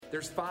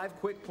There's 5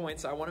 quick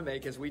points I want to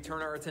make as we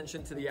turn our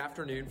attention to the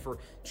afternoon for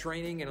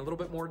training and a little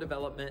bit more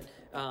development.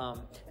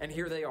 And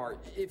here they are.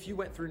 If you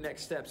went through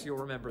Next Steps, you'll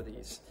remember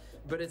these.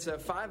 But it's a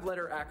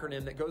 5-letter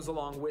acronym that goes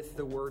along with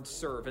the word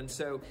serve. And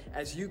so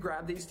as you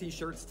grab these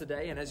t-shirts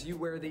today and as you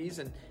wear these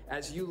and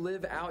as you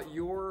live out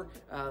your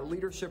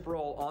leadership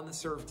role on the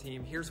serve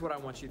team, here's what I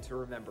want you to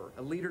remember.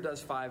 A leader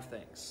does 5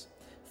 things.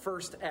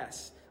 First,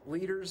 S.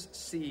 Leaders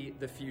see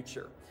the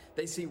future.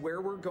 They see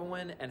where we're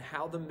going and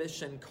how the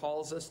mission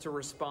calls us to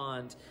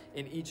respond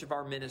in each of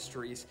our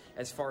ministries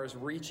as far as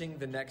reaching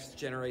the next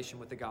generation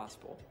with the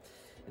gospel.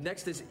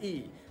 Next is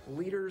E.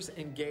 Leaders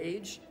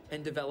engage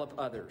and develop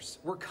others.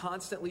 We're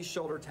constantly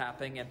shoulder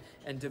tapping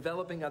and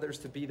developing others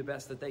to be the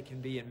best that they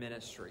can be in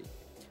ministry.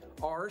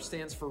 R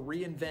stands for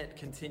reinvent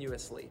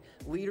continuously.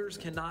 Leaders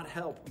cannot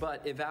help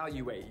but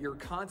evaluate. You're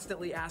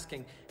constantly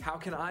asking, how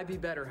can I be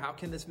better? How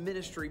can this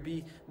ministry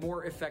be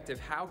more effective?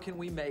 How can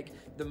we make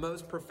the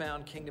most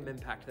profound kingdom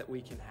impact that we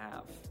can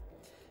have?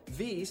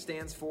 V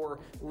stands for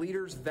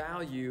leaders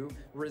value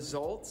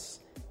results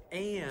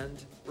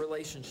and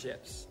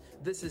relationships.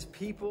 This is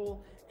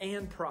people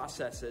and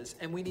processes,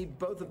 and we need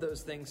both of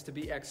those things to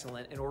be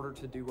excellent in order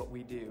to do what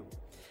we do.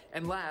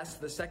 And last,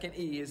 the second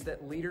E is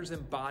that leaders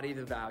embody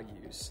the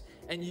values,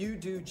 and you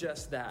do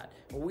just that.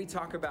 When we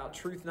talk about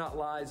truth, not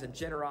lies, and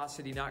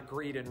generosity, not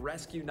greed, and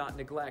rescue, not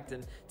neglect,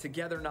 and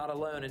together, not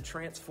alone, and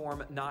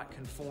transform, not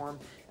conform,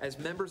 as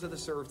members of the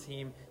serve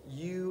team,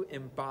 you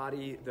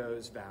embody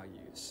those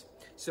values.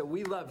 So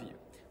we love you.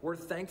 We're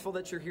thankful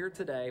that you're here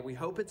today. We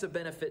hope it's a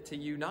benefit to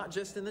you, not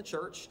just in the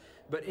church,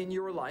 but in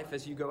your life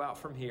as you go out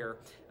from here.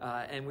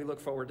 And we look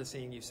forward to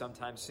seeing you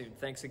sometime soon.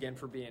 Thanks again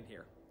for being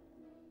here.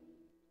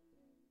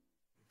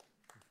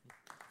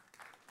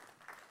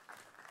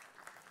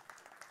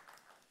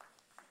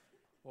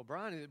 Well,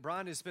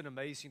 Brian has been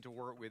amazing to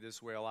work with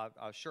as well.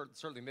 I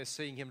certainly miss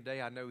seeing him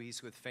today. I know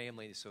he's with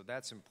family, so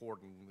that's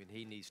important when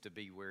he needs to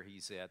be where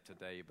he's at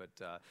today.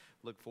 But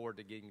look forward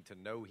to getting to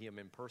know him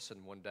in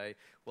person one day.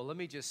 Well, let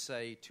me just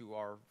say to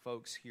our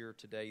folks here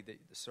today that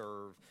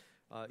serve,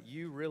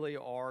 you really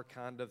are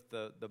kind of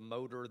the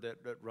motor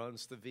that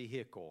runs the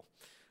vehicle.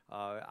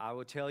 I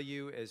will tell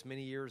you, as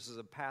many years as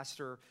a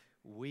pastor,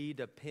 we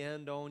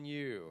depend on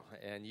you,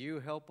 and you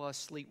help us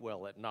sleep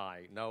well at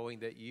night, knowing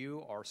that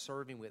you are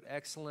serving with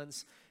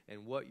excellence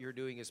and what you're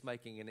doing is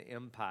making an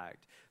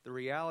impact. The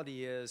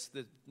reality is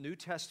the New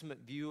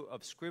Testament view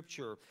of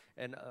Scripture,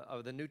 and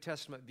of the New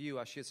Testament view,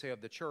 I should say,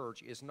 of the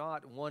church, is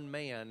not one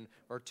man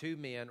or 2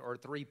 men or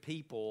 3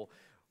 people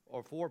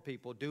or 4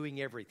 people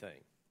doing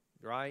everything,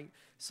 right?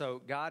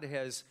 So God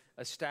has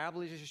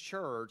established His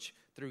church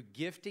through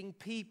gifting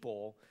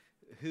people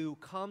who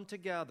come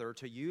together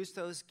to use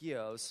those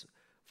gifts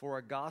for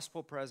a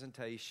gospel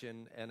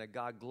presentation and a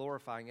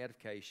God-glorifying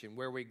edification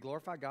where we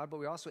glorify God, but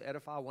we also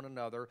edify one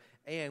another,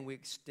 and we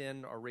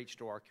extend our reach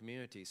to our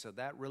community. So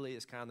that really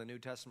is kind of the New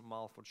Testament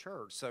model for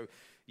church. So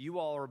you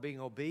all are being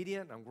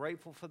obedient. I'm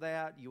grateful for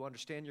that. You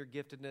understand your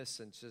giftedness,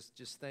 and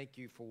just thank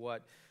you for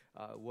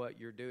what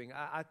you're doing.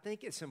 I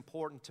think it's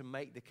important to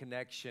make the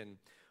connection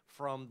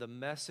from the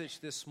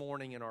message this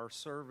morning in our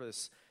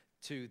service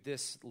to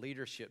this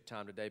leadership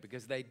time today,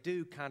 because they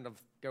do kind of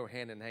go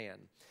hand in hand.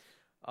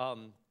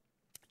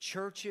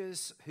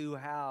 Churches who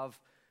have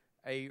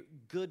a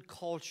good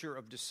culture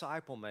of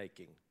disciple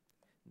making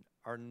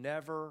are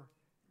never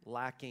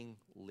lacking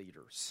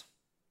leaders.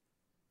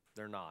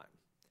 They're not.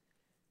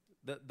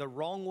 The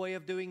wrong way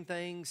of doing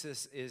things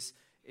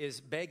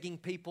is begging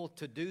people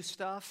to do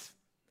stuff,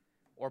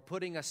 or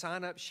putting a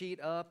sign-up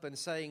sheet up and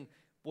saying,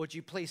 would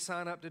you please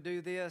sign up to do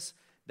this?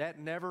 That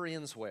never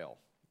ends well.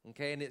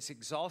 Okay, and it's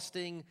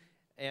exhausting,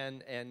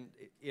 and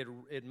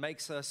it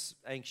makes us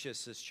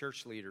anxious as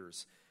church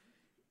leaders.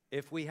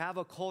 If we have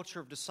a culture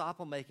of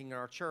disciple making in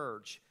our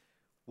church,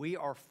 we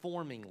are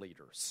forming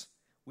leaders.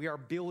 We are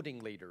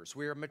building leaders.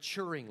 We are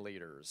maturing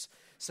leaders.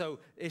 So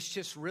it's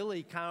just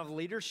really kind of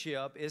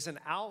leadership is an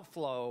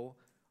outflow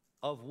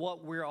of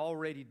what we're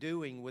already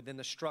doing within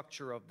the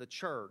structure of the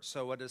church.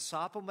 So a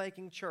disciple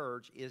making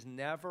church is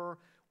never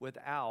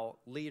without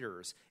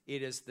leaders.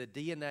 It is the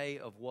DNA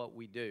of what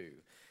we do.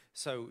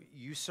 So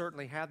you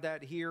certainly have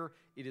that here.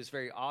 It is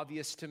very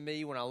obvious to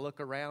me when I look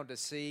around to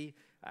see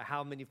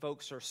how many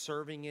folks are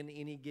serving in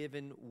any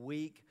given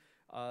week,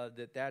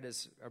 that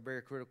is a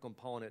very critical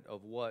component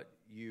of what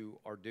you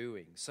are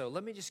doing. So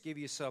let me just give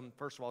you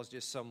first of all,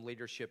 just some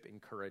leadership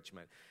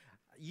encouragement.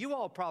 You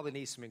all probably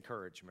need some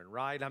encouragement,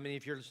 right? I mean,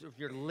 if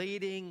you're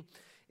leading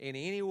in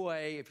any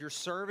way, if you're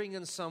serving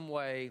in some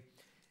way,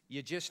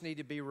 you just need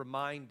to be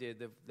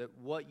reminded that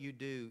what you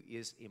do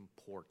is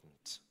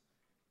important.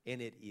 And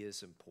it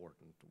is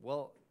important.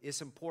 Well,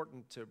 it's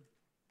important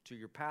to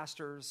your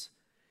pastors.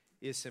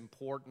 It's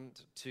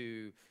important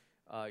to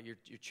your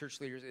church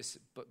leaders.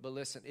 But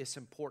listen, it's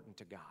important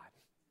to God.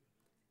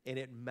 And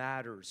it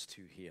matters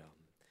to Him.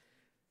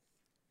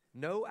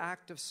 No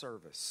act of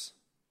service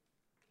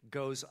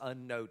goes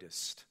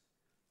unnoticed.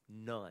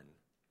 None.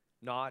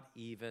 Not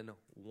even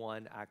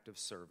one act of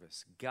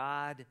service.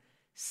 God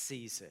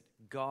sees it.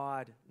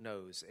 God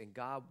knows. And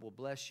God will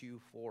bless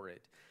you for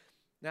it.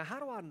 Now, how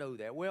do I know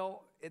that?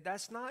 Well,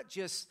 that's not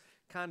just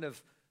kind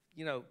of,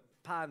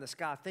 pie in the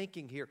sky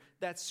thinking here.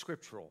 That's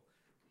scriptural.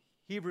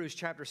 Hebrews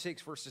chapter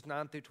 6, verses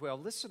 9 through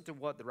 12. Listen to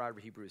what the writer of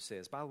Hebrews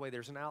says. By the way,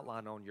 there's an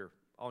outline on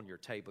your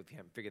table if you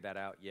haven't figured that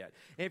out yet.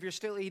 And if you're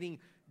still eating,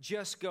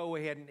 just go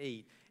ahead and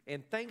eat.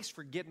 And thanks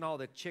for getting all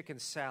the chicken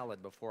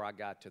salad before I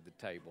got to the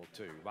table,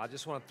 too. I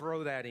just want to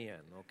throw that in,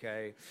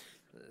 okay?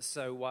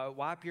 So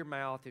wipe your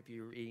mouth if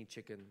you're eating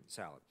chicken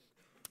salad.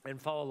 And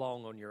follow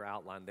along on your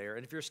outline there.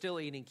 And if you're still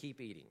eating,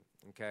 keep eating,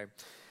 okay?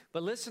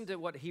 But listen to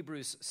what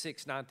Hebrews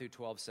 6, 9 through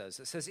 12 says.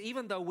 It says,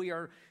 even though we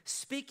are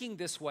speaking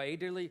this way,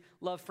 dearly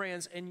loved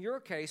friends, in your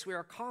case, we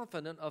are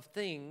confident of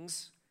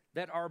things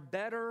that are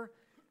better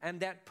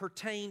and that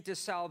pertain to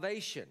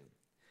salvation.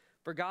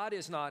 For God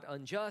is not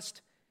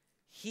unjust.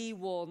 He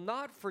will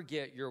not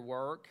forget your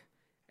work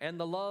and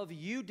the love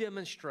you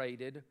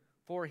demonstrated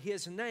for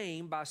his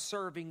name by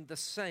serving the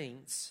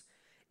saints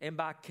and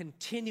by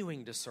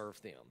continuing to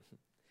serve them.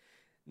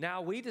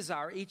 Now we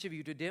desire each of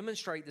you to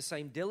demonstrate the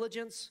same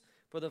diligence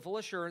for the full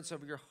assurance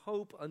of your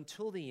hope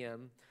until the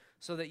end,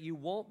 so that you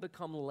won't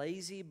become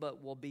lazy,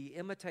 but will be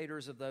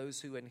imitators of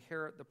those who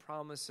inherit the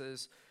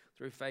promises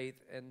through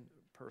faith and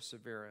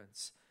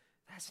perseverance.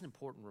 That's an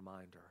important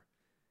reminder.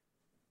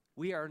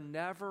 We are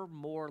never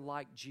more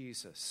like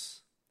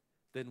Jesus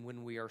than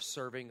when we are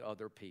serving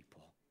other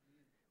people.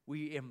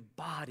 We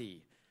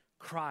embody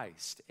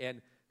Christ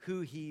and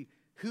who he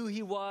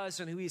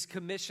was and who he's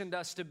commissioned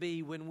us to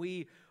be when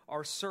we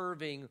are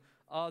serving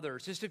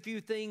others. Just a few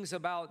things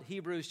about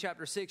Hebrews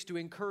chapter 6 to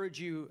encourage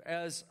you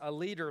as a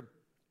leader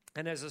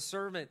and as a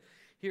servant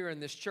here in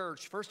this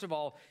church. First of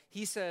all,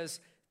 he says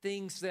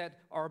things that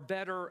are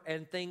better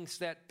and things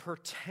that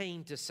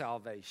pertain to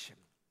salvation.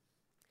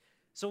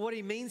 So what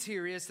he means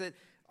here is that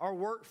our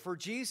work for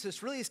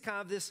Jesus really is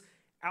kind of this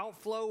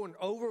outflow and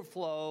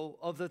overflow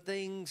of the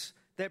things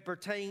that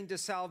pertain to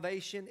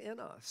salvation in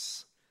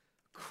us.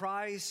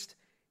 Christ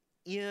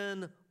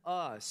in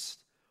us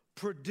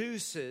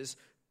produces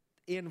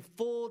in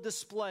full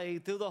display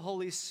through the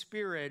Holy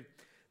Spirit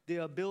the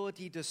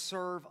ability to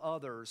serve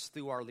others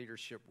through our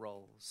leadership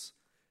roles.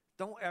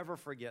 Don't ever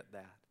forget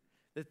that.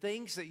 The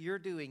things that you're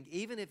doing,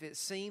 even if it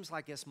seems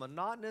like it's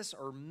monotonous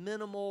or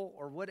minimal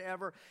or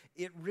whatever,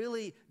 it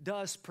really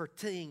does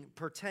pertain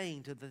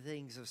to the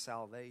things of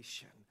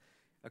salvation,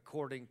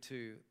 according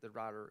to the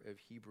writer of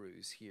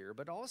Hebrews here.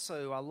 But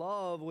also, I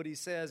love what he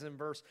says in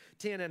verse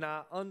 10, and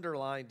I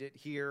underlined it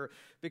here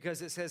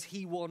because it says,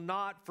 he will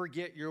not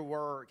forget your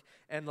work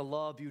and the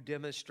love you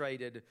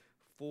demonstrated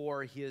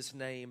for his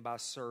name by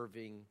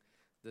serving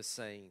the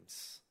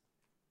saints.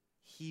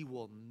 He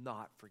will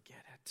not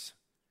forget it.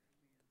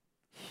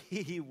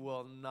 He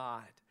will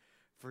not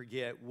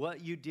forget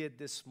what you did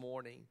this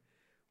morning,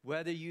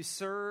 whether you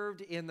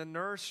served in the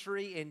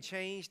nursery and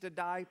changed a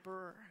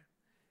diaper,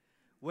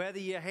 whether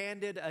you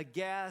handed a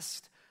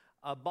guest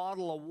a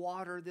bottle of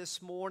water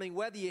this morning,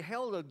 whether you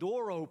held a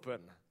door open,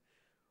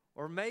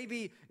 or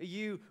maybe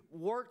you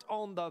worked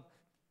on the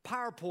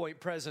PowerPoint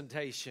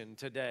presentation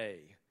today,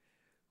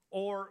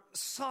 or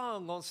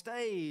sung on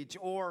stage,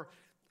 or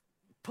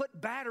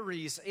put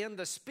batteries in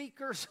the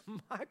speaker's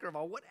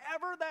microphone,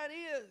 whatever that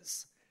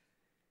is,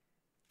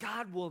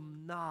 God will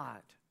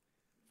not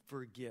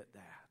forget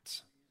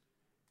that.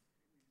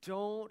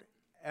 Don't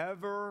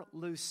ever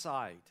lose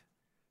sight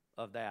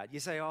of that. You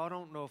say, I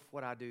don't know if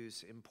what I do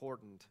is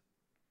important.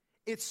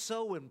 It's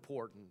so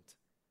important.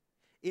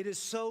 It is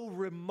so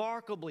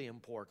remarkably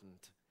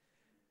important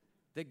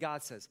that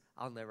God says,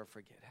 I'll never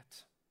forget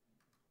it.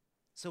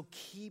 So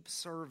keep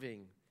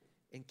serving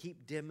and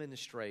keep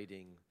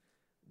demonstrating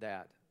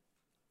that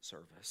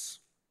service.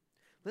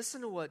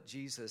 Listen to what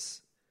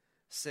Jesus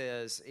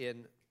says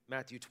in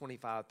Matthew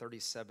 25,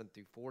 37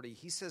 through 40.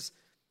 He says,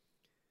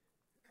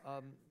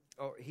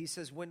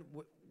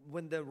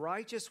 when the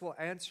righteous will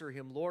answer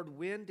him, Lord,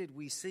 when did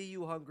we see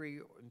you hungry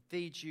and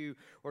feed you,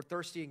 or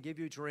thirsty and give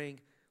you drink?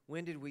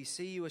 When did we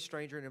see you a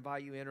stranger and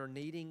invite you in, or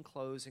needing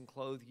clothes and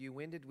clothe you?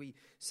 When did we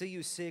see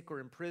you sick or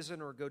in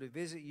prison or go to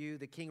visit you?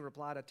 The king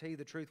replied, I tell you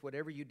the truth,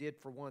 whatever you did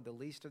for one of the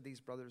least of these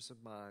brothers of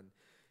mine,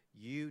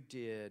 you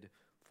did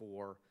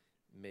for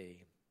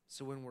me.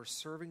 So when we're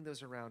serving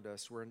those around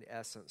us, we're in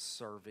essence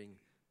serving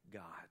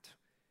God.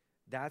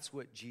 That's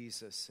what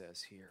Jesus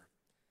says here.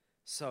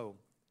 So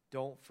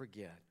don't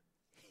forget,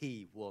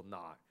 he will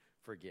not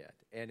forget.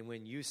 And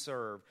when you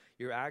serve,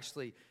 you're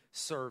actually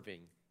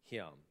serving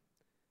him.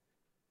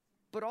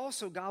 But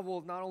also, God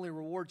will not only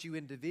reward you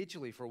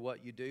individually for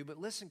what you do, but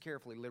listen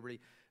carefully, Liberty,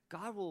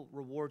 God will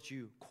reward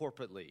you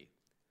corporately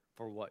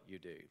for what you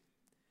do.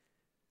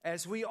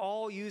 As we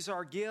all use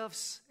our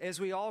gifts, as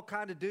we all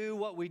kind of do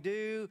what we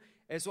do,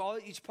 as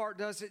each part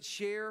does its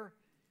share,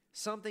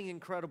 something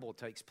incredible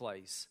takes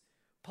place.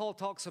 Paul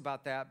talks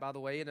about that, by the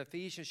way, in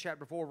Ephesians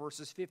chapter 4,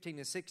 verses 15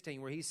 and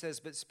 16, where he says,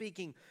 but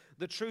speaking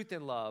the truth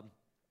in love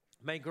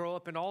may grow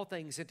up in all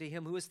things into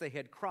him who is the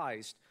head,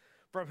 Christ,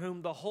 from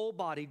whom the whole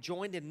body,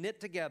 joined and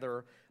knit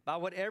together by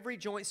what every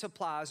joint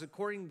supplies,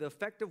 according to the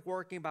effective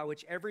working by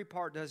which every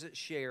part does its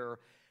share,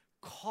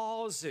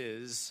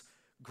 causes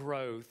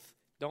growth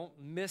don't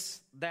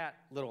miss that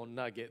little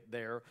nugget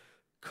there,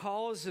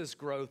 causes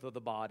growth of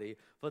the body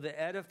for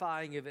the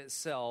edifying of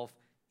itself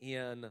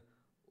in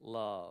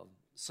love.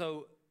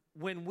 So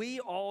when we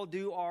all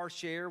do our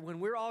share, when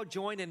we're all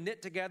joined and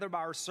knit together by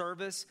our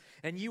service,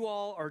 and you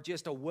all are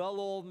just a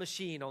well-oiled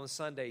machine on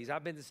Sundays.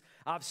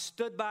 I've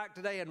stood back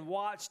today and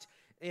watched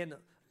in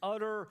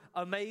utter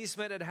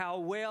amazement at how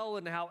well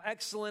and how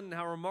excellent and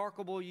how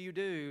remarkable you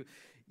do.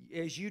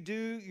 As you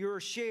do your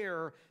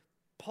share,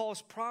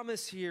 Paul's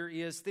promise here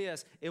is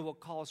this: it will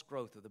cause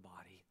growth of the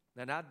body.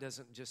 Now, that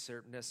doesn't just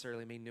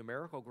necessarily mean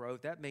numerical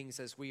growth. That means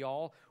as we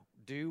all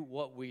do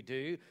what we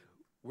do,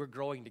 we're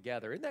growing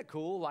together. Isn't that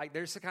cool? Like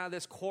there's kind of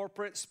this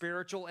corporate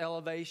spiritual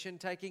elevation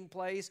taking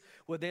place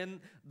within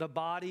the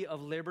body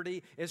of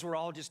Liberty as we're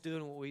all just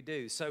doing what we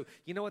do. So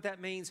you know what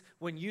that means?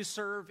 When you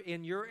serve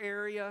in your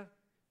area,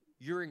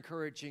 you're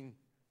encouraging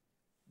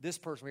this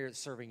person here that's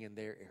serving in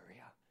their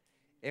area.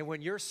 And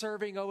when you're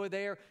serving over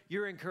there,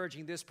 you're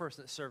encouraging this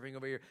person that's serving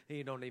over here, and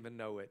you don't even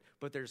know it.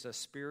 But there's a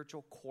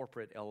spiritual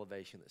corporate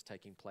elevation that's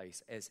taking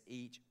place as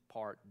each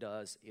part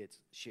does its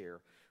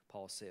share,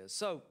 Paul says.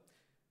 So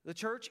the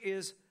church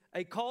is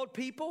a called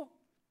people,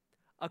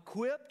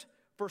 equipped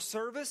for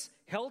service,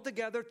 held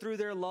together through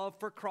their love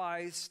for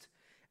Christ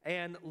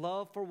and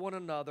love for one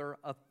another,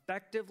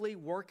 effectively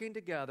working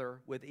together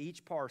with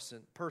each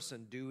person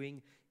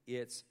doing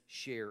its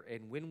share.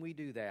 And when we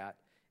do that,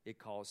 it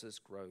causes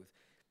growth.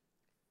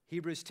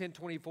 Hebrews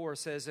 10:24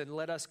 says, and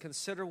let us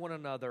consider one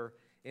another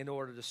in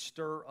order to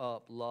stir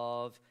up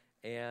love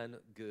and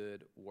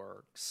good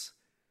works.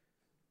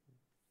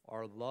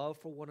 Our love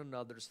for one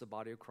another is the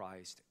body of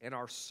Christ, and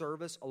our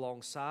service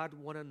alongside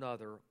one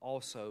another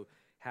also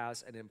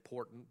has an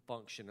important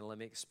function. And let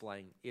me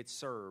explain. It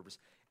serves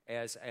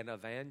as an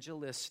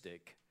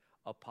evangelistic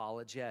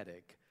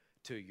apologetic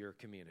to your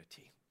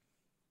community.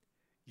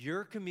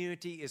 Your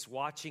community is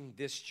watching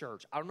this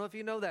church. I don't know if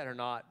you know that or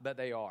not, but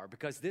they are,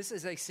 because this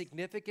is a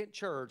significant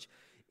church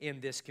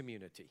in this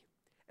community.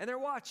 And they're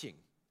watching.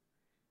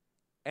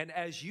 And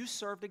as you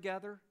serve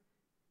together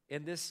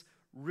in this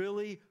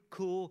really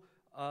cool,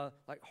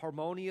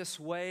 harmonious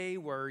way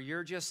where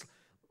you're just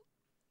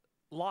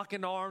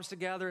locking arms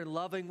together and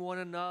loving one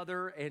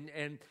another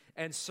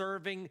and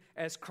serving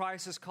as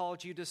Christ has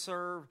called you to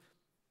serve,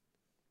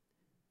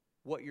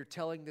 what you're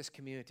telling this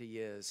community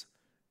is,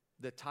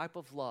 the type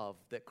of love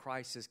that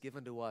Christ has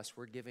given to us,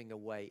 we're giving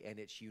away, and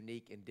it's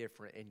unique and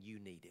different, and you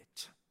need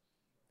it.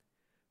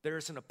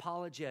 There's an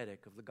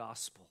apologetic of the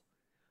gospel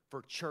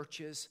for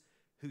churches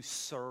who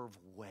serve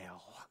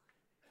well.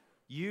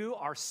 You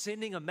are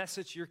sending a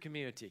message to your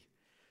community.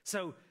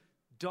 So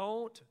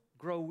don't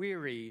grow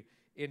weary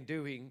in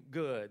doing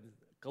good.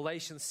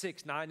 Galatians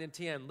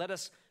 6:9-10. Let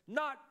us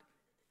not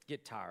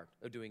get tired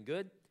of doing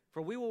good,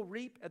 for we will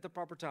reap at the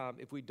proper time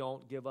if we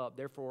don't give up.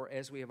 Therefore,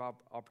 as we have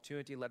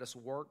opportunity, let us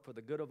work for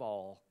the good of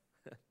all,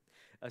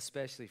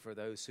 especially for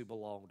those who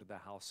belong to the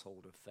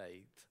household of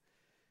faith.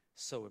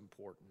 So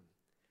important.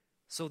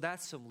 So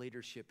that's some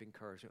leadership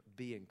encouragement.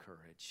 Be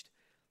encouraged.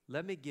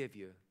 Let me give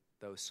you,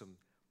 though, some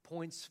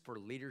points for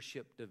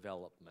leadership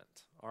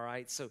development. All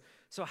right? So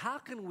how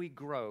can we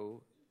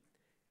grow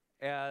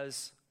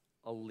as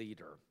a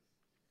leader?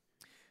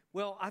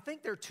 Well, I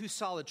think there are two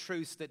solid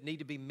truths that need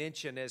to be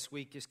mentioned as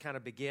we just kind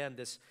of begin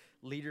this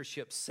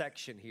leadership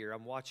section here.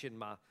 I'm watching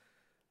my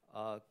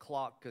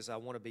clock because I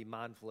want to be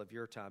mindful of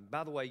your time.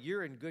 By the way,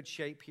 you're in good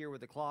shape here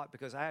with the clock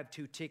because I have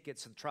 2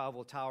 tickets to the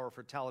Travel Tower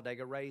for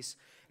Talladega race,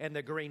 and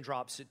the green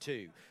drops at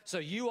 2. So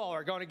you all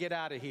are going to get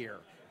out of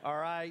here, all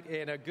right,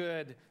 in a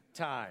good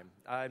time.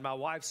 And my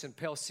wife's in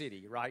Pell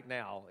City right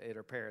now at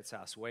her parents'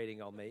 house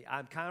waiting on me.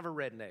 I'm kind of a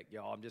redneck,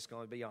 y'all. I'm just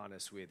going to be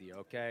honest with you,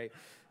 okay?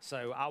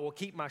 So I will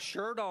keep my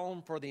shirt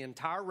on for the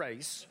entire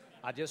race.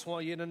 I just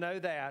want you to know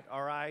that,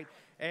 all right?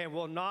 And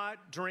will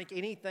not drink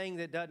anything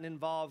that doesn't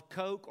involve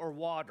Coke or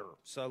water.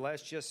 So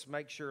let's just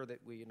make sure that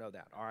we know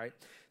that, all right?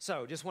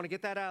 So just want to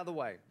get that out of the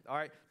way, all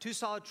right? 2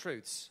 solid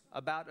truths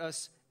about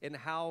us and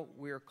how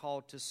we're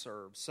called to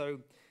serve. So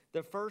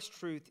the first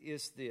truth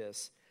is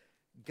this: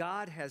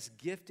 God has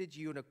gifted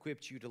you and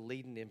equipped you to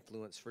lead and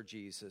influence for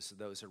Jesus,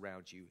 those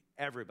around you.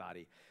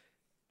 Everybody.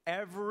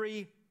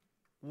 Everyone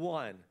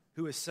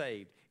who is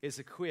saved is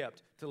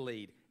equipped to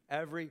lead.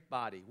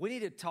 Everybody. We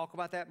need to talk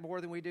about that more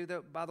than we do,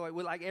 though, by the way.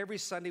 Like every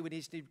Sunday, we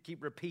need to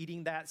keep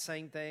repeating that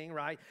same thing,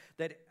 right?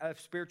 That a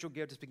spiritual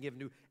gift has been given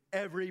to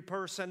every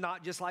person,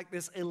 not just like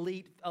this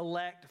elite,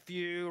 elect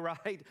few,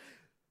 right?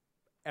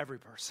 Every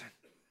person.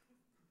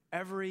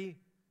 Every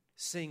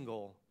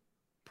single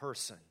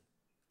person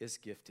is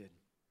gifted.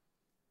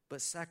 But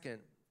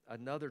second,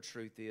 another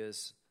truth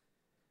is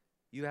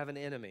you have an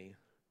enemy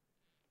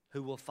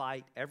who will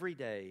fight every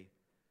day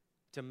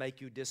to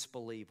make you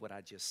disbelieve what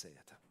I just said.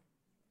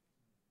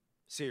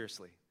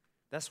 Seriously.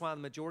 That's why the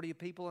majority of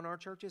people in our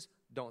churches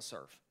don't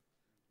serve.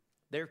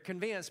 They're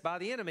convinced by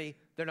the enemy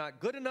they're not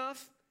good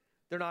enough,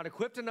 they're not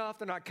equipped enough,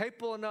 they're not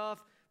capable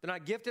enough, they're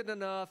not gifted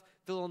enough,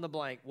 fill in the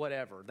blank,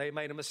 whatever. They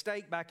made a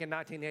mistake back in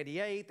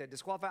 1988 that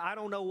disqualified. I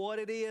don't know what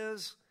it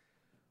is,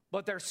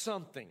 but there's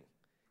something.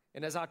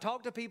 And as I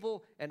talk to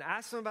people and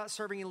ask them about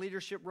serving in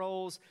leadership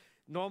roles,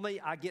 normally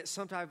I get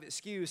some type of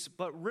excuse,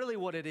 but really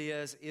what it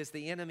is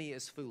the enemy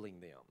is fooling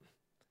them.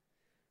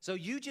 So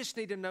you just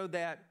need to know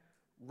that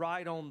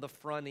right on the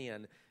front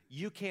end.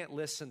 You can't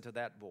listen to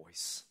that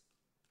voice.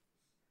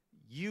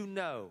 You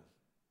know,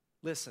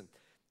 listen,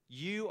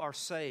 you are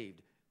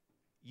saved.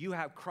 You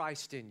have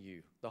Christ in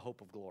you, the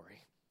hope of glory.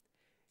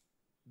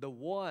 The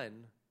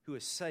one who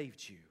has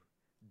saved you,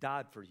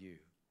 died for you.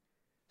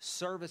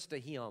 Service to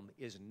him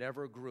is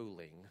never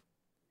grueling,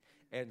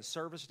 and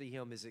service to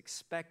him is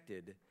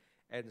expected,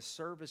 and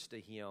service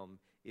to him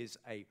is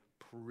a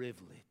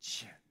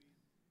privilege,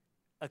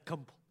 a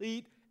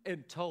complete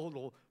and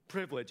total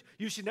privilege.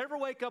 You should never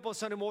wake up on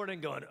Sunday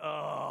morning going,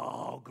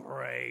 oh,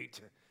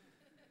 great.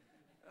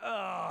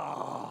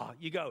 Oh,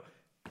 you go,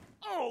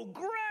 oh,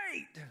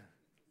 great.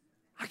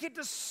 I get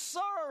to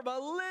serve a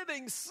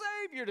living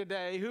Savior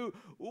today who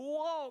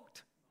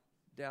walked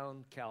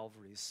down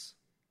Calvary's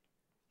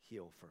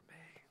hill for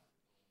me.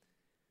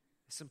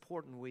 It's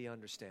important we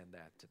understand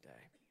that today.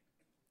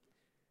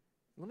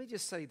 Let me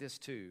just say this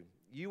too.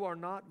 You are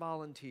not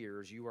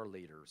volunteers, you are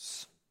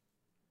leaders.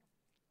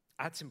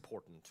 That's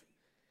important.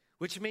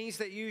 Which means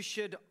that you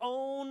should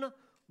own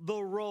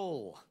the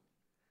role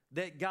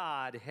that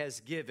God has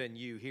given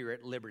you here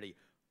at Liberty.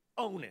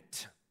 Own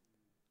it.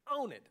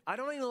 Own it. I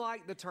don't even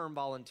like the term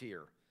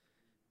volunteer.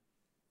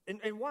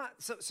 And why?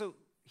 So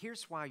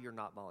here's why you're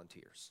not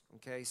volunteers.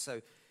 Okay,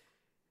 so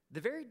the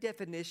very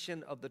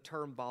definition of the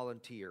term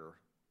volunteer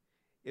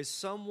is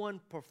someone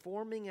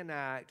performing an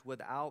act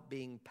without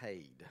being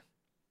paid.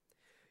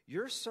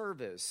 Your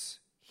service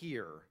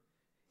here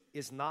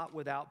is not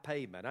without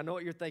payment. I know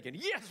what you're thinking.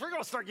 Yes, we're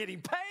going to start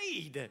getting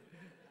paid.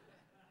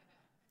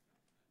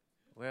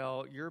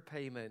 Well, your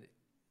payment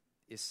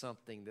is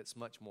something that's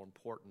much more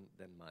important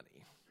than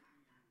money.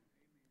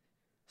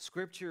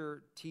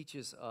 Scripture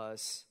teaches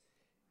us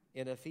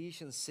in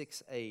Ephesians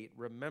 6:8,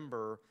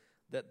 remember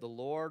that the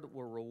Lord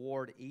will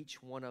reward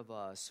each one of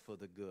us for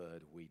the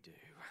good we do.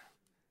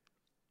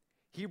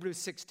 Hebrews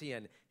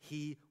 6:10,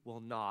 he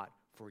will not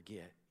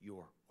forget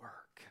your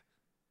work.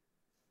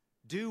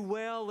 Do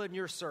well in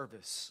your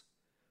service,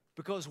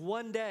 because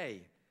one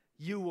day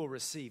you will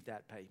receive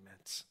that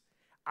payment.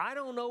 I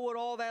don't know what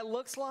all that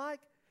looks like.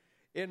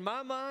 In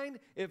my mind,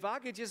 if I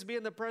could just be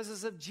in the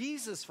presence of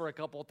Jesus for a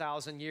couple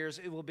thousand years,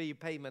 it will be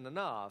payment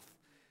enough.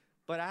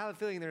 But I have a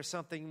feeling there's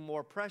something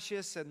more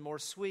precious and more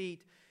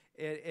sweet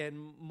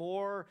and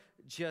more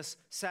just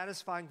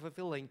satisfying,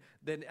 fulfilling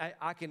than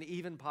I can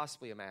even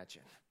possibly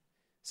imagine.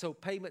 So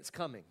payment's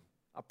coming.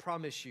 I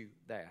promise you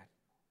that.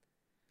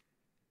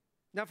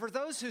 Now, for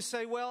those who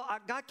say, well,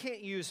 God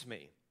can't use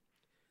me,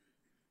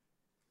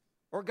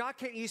 or God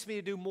can't use me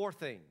to do more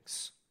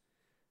things,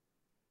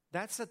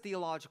 that's a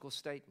theological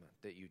statement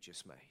that you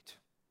just made.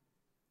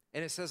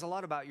 And it says a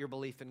lot about your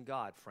belief in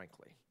God,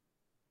 frankly.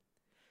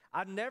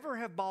 I never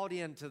have bought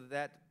into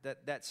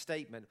that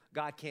statement,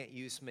 God can't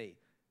use me.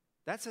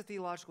 That's a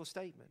theological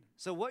statement.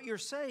 So what you're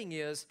saying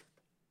is,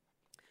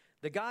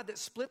 the God that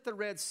split the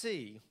Red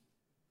Sea,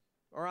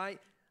 all right,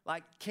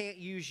 like can't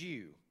use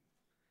you.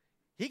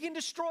 He can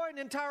destroy an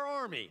entire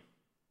army,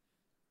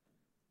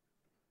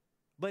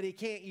 but he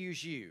can't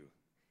use you.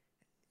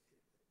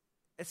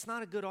 It's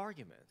not a good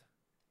argument.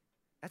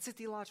 That's a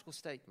theological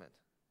statement.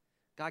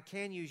 God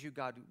can use you.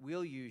 God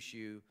will use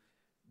you.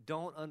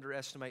 Don't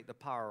underestimate the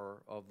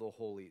power of the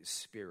Holy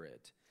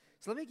Spirit.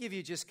 So let me give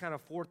you just kind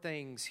of 4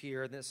 things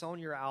here, and it's on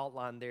your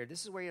outline there.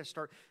 This is where you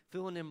start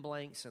filling in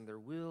blanks, and there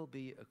will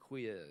be a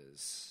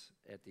quiz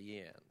at the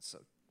end. So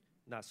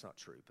that's not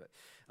true,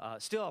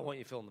 but still I want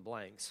you to fill in the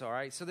blanks, all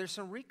right? So there's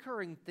some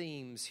recurring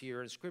themes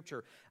here in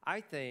Scripture,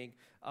 I think,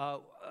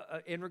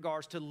 in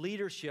regards to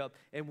leadership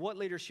and what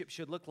leadership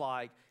should look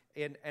like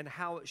and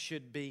how it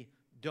should be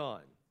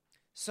done.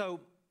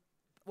 So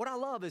what I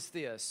love is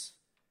this.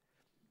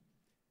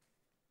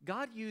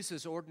 God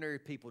uses ordinary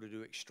people to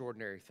do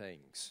extraordinary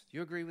things. Do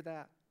you agree with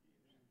that?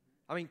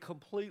 I mean,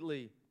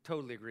 completely,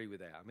 totally agree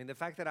with that. I mean, the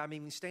fact that I'm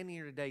even standing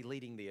here today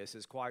leading this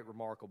is quite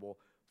remarkable,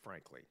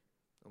 frankly.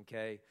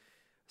 Okay?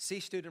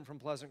 C student from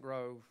Pleasant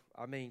Grove,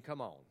 I mean,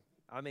 come on.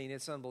 I mean,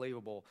 it's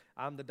unbelievable.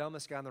 I'm the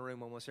dumbest guy in the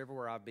room almost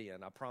everywhere I've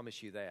been. I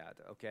promise you that,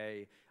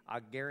 okay?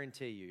 I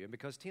guarantee you. And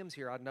because Tim's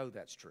here, I know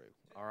that's true,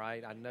 all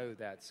right? I know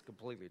that's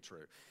completely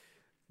true.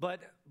 But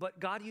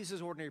God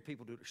uses ordinary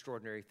people to do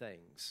extraordinary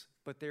things.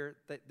 But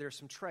there's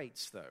some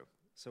traits, though.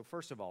 So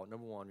first of all,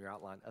 number 1, your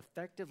outline,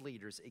 effective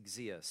leaders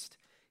exist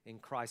in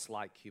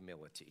Christ-like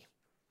humility.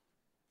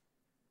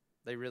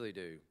 They really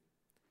do.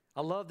 I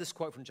love this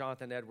quote from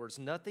Jonathan Edwards.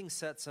 Nothing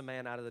sets a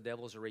man out of the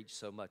devil's reach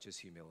so much as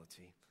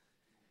humility.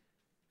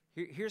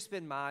 Here's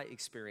been my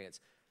experience.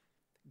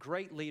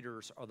 Great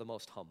leaders are the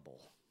most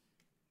humble.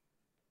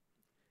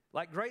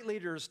 Like great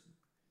leaders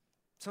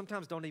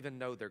sometimes don't even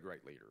know they're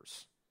great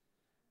leaders.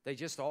 They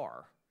just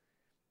are.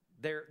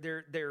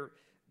 They're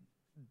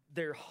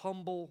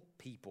humble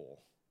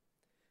people.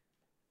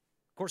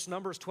 Of course,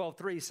 Numbers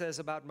 12:3 says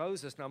about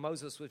Moses, now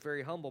Moses was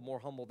very humble, more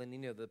humble than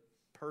any other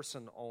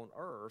person on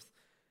earth.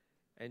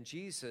 And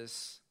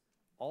Jesus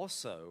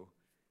also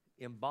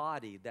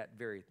embodied that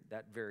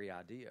very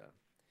idea.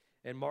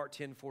 In Mark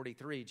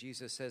 10:43,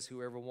 Jesus says,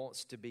 whoever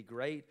wants to be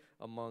great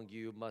among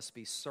you must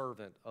be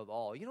servant of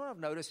all. You know what I've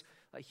noticed?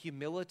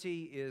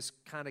 Humility is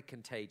kind of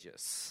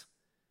contagious.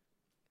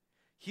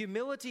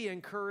 Humility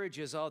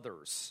encourages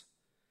others.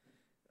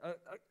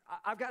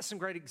 I've got some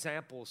great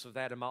examples of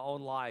that in my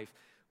own life.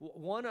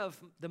 One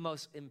of the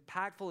most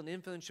impactful and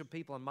influential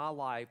people in my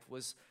life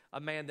was a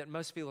man that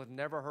most people have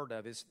never heard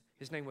of. His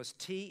name was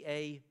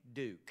T.A.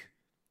 Duke.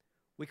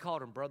 We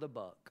called him Brother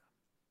Buck.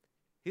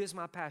 He was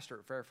my pastor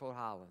at Fairfield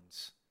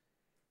Highlands.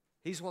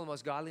 He's one of the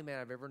most godly men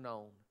I've ever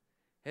known.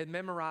 Had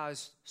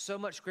memorized so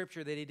much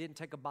scripture that he didn't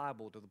take a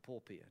Bible to the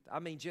pulpit. I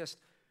mean, just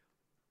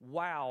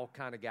wow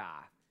kind of guy.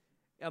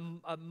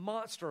 A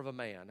monster of a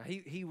man.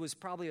 He was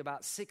probably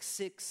about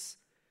 6'6".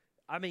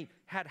 I mean,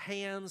 had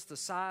hands the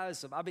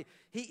size of,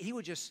 he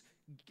would just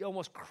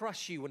almost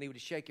crush you when he would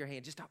shake your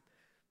hand. Just a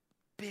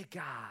big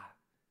guy,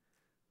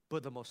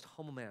 but the most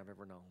humble man I've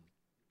ever known.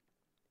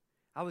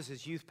 I was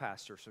his youth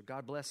pastor, so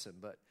God bless him,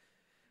 but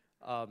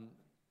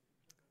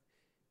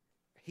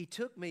he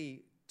took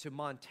me to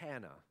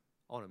Montana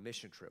on a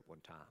mission trip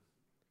one time.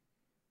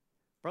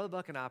 Brother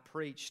Buck and I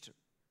preached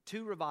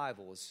 2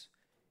 revivals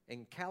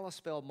in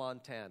Kalispell,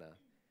 Montana,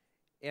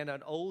 in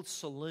an old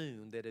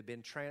saloon that had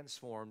been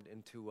transformed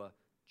into a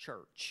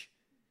church.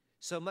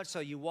 So much so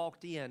you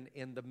walked in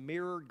the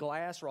mirrored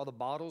glass where all the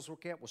bottles were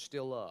kept was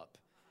still up.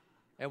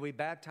 And we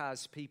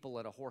baptized people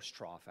in a horse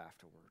trough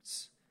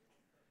afterwards.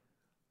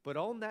 But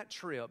on that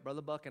trip,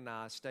 Brother Buck and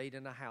I stayed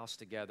in a house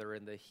together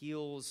in the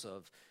hills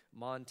of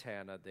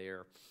Montana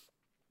there.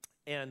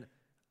 And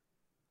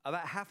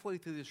about halfway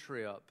through the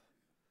trip,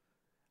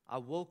 I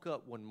woke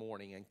up one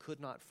morning and could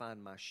not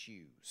find my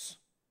shoes,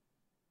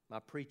 my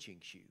preaching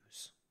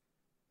shoes.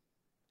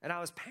 And I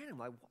was panicking,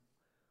 like,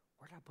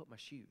 where did I put my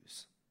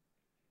shoes?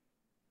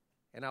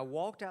 And I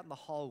walked out in the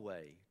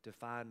hallway to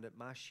find that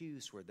my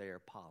shoes were there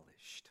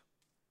polished.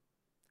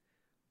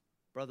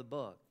 Brother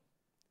Buck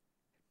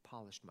had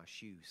polished my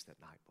shoes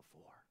that night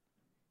before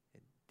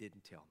and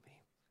didn't tell me.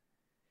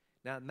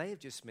 Now, it may have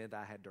just meant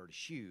that I had dirty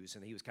shoes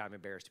and he was kind of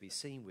embarrassed to be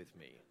seen with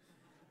me.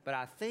 But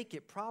I think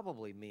it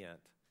probably meant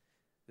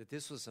that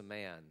this was a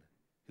man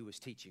who was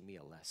teaching me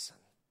a lesson,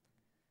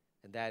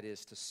 and that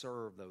is to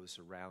serve those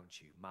around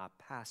you. My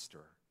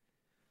pastor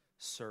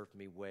served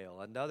me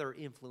well. Another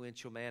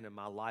influential man in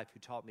my life who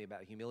taught me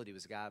about humility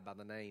was a guy by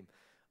the name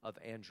of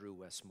Andrew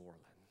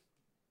Westmoreland,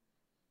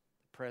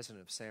 the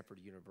president of Sanford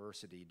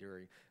University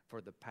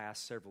for the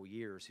past several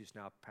years, who's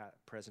now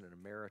president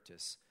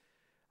emeritus.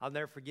 I'll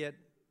never forget,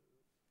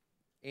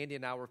 Andy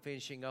and I were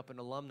finishing up an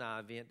alumni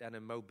event down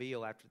in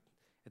Mobile at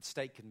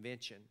state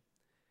convention.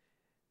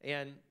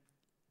 And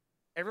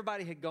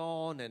everybody had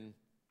gone, and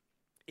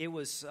it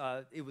was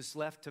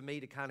left to me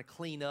to kind of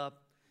clean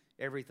up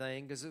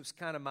everything because it was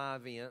kind of my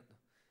event.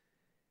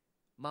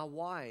 My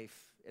wife,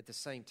 at the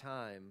same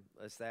time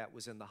as that,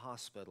 was in the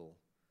hospital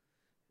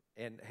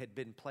and had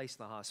been placed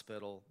in the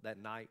hospital that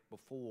night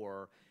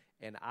before,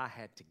 and I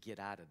had to get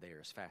out of there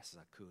as fast as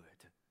I could.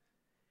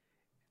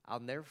 I'll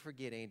never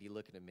forget Andy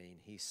looking at me,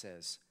 and he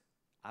says,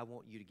 I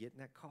want you to get in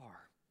that car,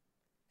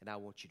 and I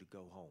want you to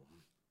go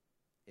home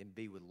and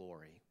be with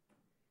Lori.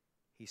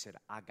 He said,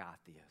 I got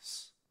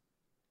this.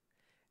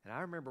 And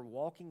I remember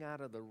walking out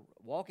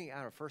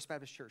of First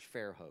Baptist Church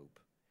Fairhope,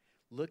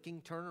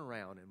 turning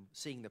around and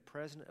seeing the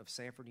president of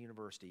Sanford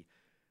University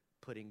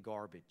putting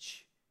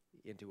garbage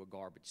into a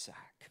garbage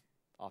sack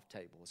off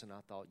tables. And I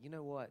thought, you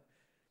know what?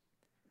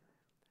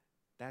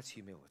 That's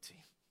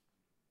humility.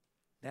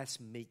 That's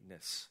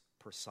meekness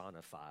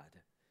personified.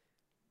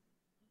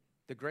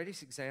 The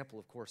greatest example,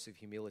 of course, of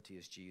humility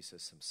is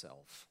Jesus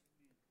himself.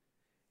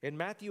 In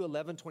Matthew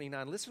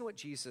 11:29, listen to what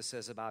Jesus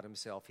says about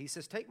himself. He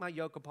says, take my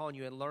yoke upon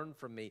you and learn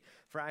from me,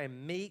 for I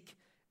am meek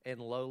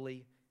and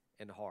lowly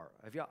in heart.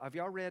 Have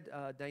y'all read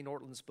Dane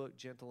Ortland's book,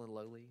 Gentle and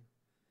Lowly?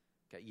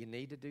 Okay, you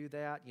need to do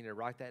that. You need to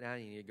write that down.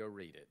 You need to go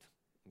read it.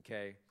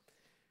 Okay?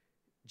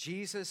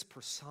 Jesus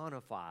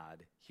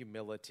personified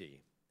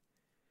humility.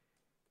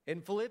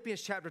 In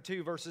Philippians chapter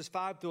 2, verses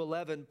 5 through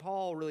 11,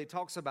 Paul really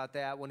talks about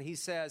that when he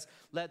says,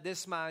 let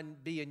this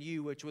mind be in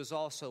you, which was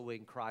also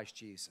in Christ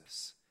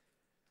Jesus,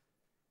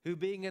 who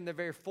being in the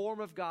very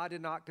form of God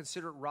did not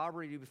consider it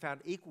robbery to be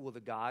found equal to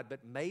God,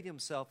 but made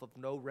himself of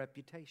no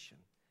reputation,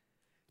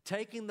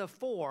 taking the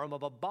form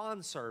of a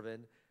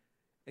bondservant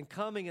and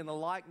coming in the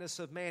likeness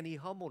of man, he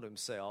humbled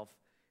himself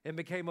and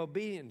became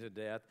obedient to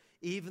death,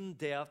 even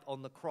death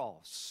on the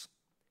cross.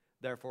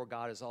 Therefore,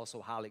 God has also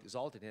highly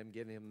exalted him,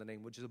 giving him the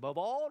name which is above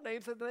all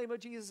names. In the name of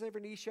Jesus, every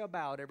knee shall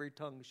bow and every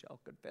tongue shall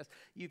confess.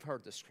 You've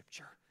heard the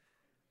scripture.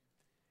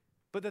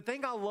 But the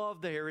thing I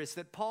love there is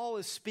that Paul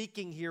is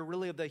speaking here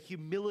really of the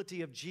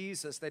humility of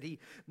Jesus, that he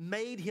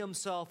made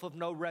himself of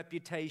no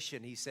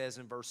reputation, he says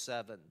in verse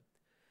 7.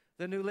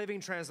 The New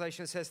Living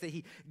Translation says that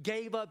he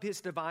gave up his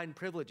divine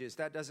privileges.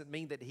 That doesn't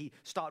mean that he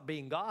stopped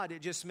being God.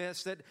 It just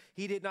means that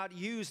he did not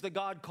use the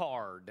God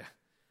card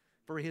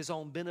for his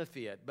own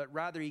benefit, but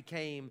rather he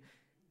came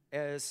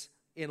as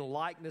in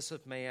likeness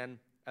of man,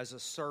 as a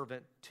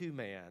servant to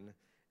man,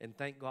 And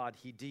thank God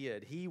he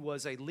did. He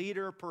was a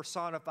leader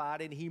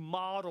personified, and he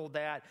modeled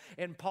that.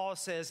 And Paul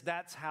says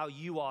that's how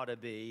you ought to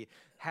be.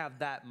 Have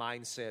that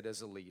mindset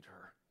as a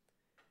leader.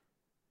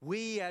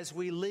 We, as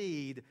we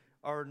lead,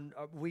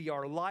 we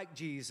are like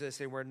Jesus,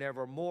 and we're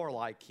never more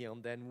like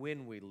him than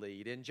when we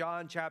lead. In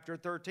John chapter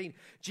 13,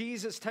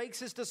 Jesus takes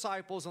his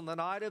disciples on the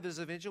night of his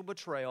eventual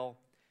betrayal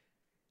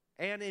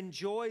and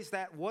enjoys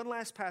that one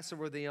last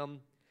Passover with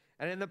them,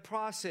 and in the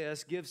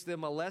process gives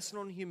them a lesson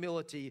on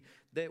humility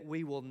that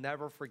we will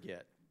never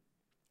forget.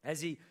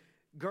 As he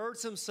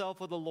girds himself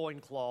with a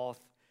loincloth,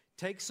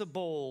 takes a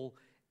bowl,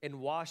 and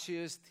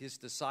washes his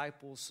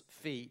disciples'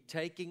 feet,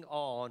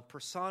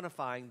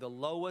 personifying the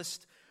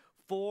lowest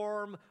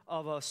form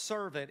of a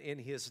servant in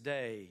his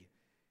day.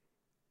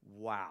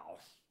 Wow.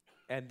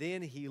 And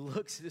then he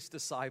looks at his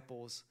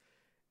disciples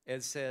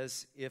and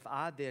says, if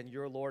I then,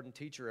 your Lord and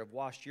teacher, have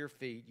washed your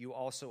feet, you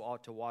also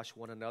ought to wash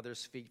one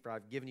another's feet, for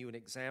I've given you an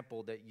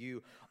example that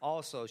you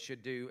also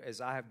should do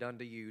as I have done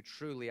to you.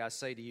 Truly, I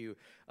say to you,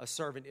 a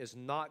servant is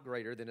not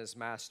greater than his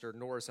master,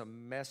 nor is a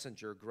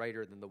messenger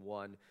greater than the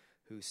one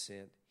who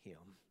sent him.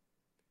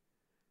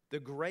 The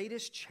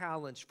greatest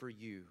challenge for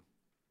you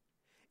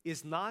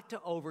is not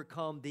to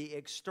overcome the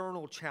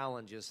external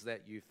challenges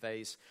that you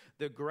face.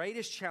 The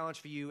greatest challenge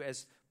for you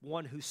as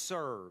one who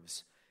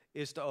serves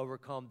is to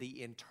overcome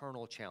the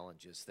internal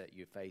challenges that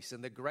you face.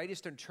 And the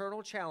greatest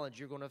internal challenge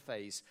you're going to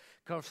face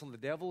comes from the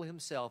devil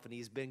himself, and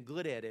he's been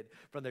good at it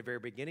from the very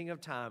beginning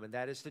of time, and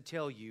that is to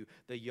tell you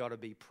that you ought to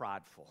be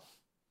prideful.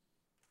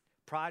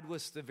 Pride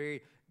was the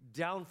very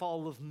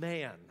downfall of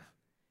man,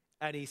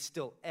 and he's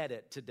still at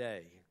it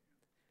today.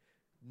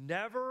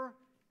 Never,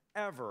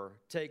 ever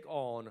take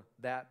on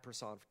that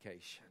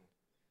personification.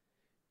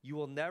 You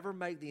will never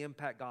make the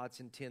impact God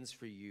intends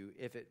for you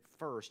if at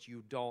first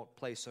you don't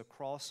place a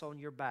cross on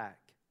your back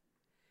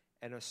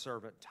and a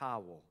servant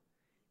towel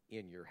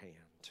in your hand.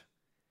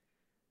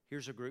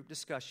 Here's a group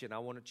discussion. I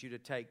wanted you to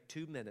take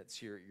 2 minutes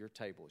here at your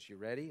tables. You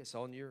ready? It's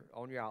on your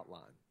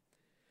outline.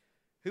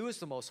 Who is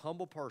the most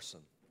humble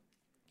person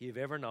you've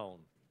ever known?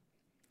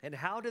 And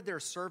how did their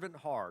servant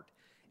heart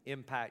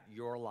impact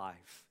your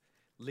life?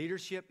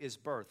 Leadership is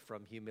birthed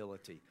from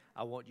humility.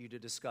 I want you to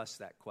discuss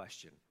that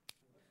question.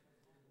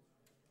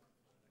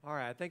 All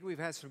right, I think we've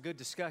had some good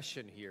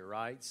discussion here,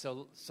 right?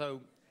 So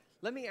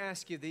let me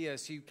ask you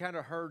this. You kind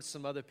of heard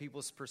some other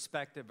people's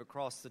perspective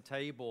across the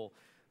table.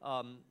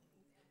 I've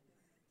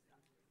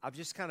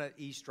just kind of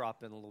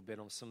eavesdropping a little bit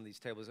on some of these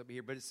tables up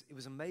here, but it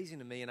was amazing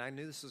to me, and I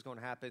knew this was going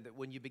to happen, that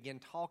when you begin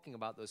talking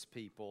about those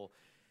people,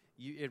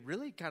 it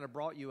really kind of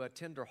brought you a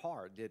tender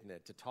heart, didn't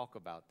it, to talk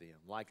about them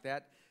like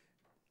that?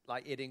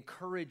 Like it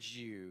encouraged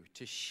you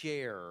to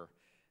share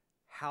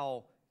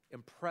how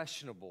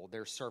impressionable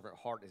their servant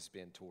heart has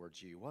been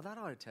towards you. Well, that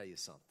ought to tell you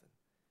something.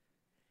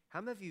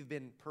 How many of you have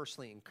been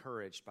personally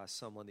encouraged by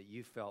someone that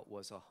you felt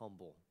was a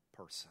humble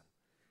person?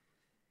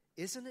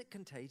 Isn't it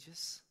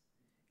contagious?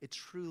 It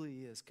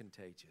truly is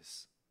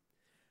contagious.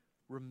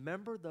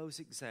 Remember those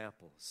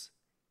examples.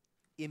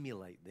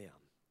 Emulate them.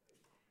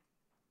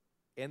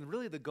 And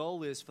really the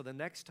goal is for the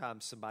next time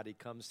somebody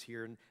comes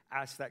here and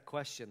asks that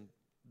question,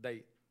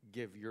 they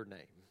give your name.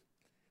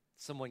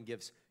 Someone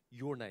gives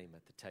your name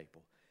at the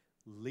table.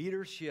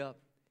 Leadership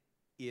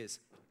is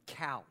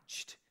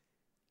couched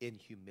in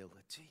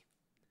humility.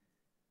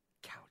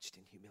 Couched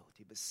in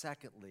humility. But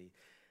secondly,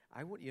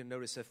 I want you to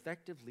notice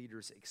effective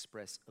leaders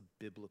express a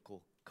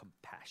biblical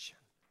compassion.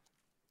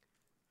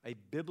 A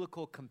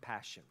biblical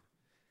compassion.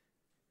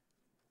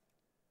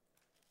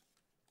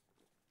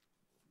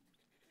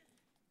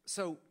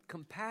 So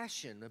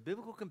compassion, a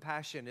biblical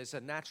compassion is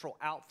a natural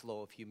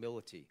outflow of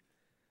humility,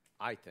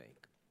 I think.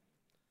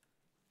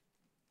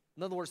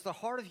 In other words, the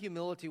heart of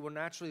humility will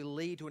naturally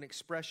lead to an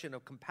expression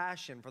of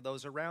compassion for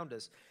those around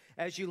us.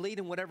 As you lead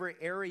in whatever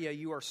area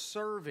you are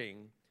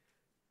serving,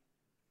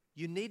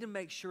 you need to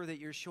make sure that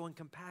you're showing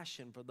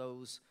compassion for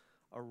those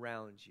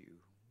around you.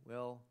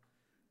 Well,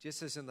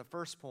 just as in the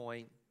first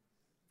point,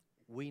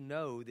 we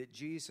know that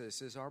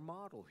Jesus is our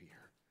model here.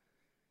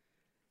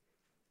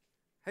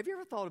 Have you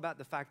ever thought about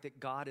the fact that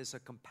God is a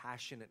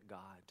compassionate God?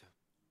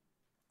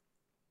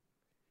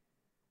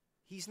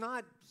 He's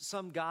not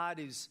some God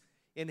who's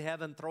in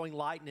heaven throwing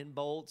lightning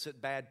bolts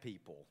at bad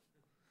people,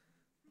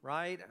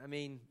 right? I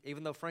mean,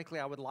 even though, frankly,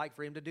 I would like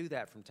for him to do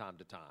that from time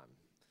to time.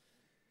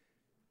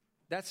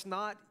 That's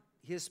not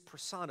his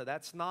persona.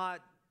 That's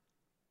not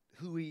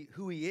who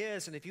he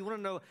is. And if you want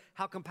to know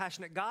how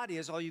compassionate God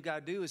is, all you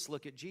got to do is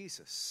look at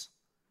Jesus.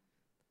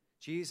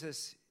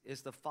 Jesus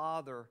is the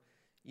Father,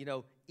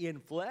 in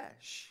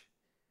flesh.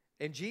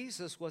 And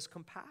Jesus was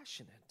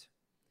compassionate.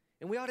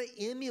 And we ought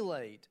to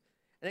emulate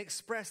and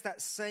express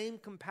that same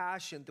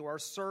compassion through our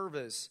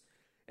service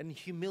and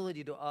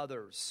humility to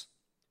others.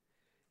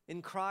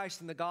 In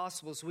Christ and the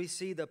Gospels, we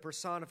see the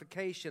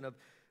personification of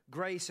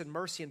grace and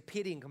mercy and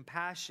pity and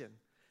compassion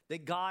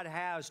that God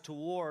has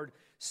toward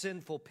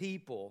sinful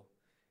people.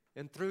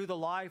 And through the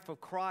life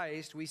of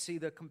Christ, we see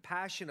the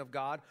compassion of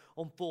God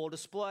on full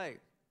display.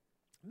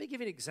 Let me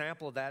give you an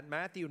example of that.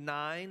 Matthew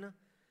 9,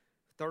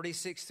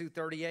 36 through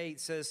 38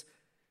 says,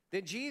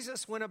 Then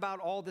Jesus went about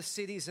all the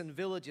cities and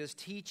villages,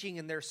 teaching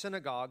in their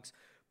synagogues,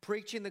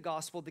 preaching the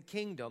gospel of the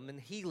kingdom, and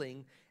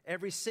healing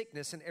every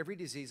sickness and every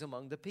disease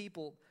among the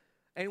people.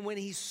 And when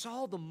he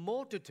saw the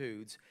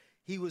multitudes,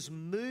 he was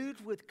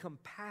moved with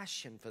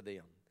compassion for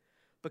them,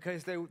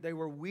 because they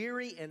were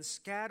weary and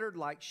scattered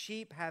like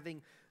sheep,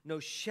 having no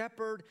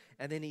shepherd.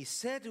 And then he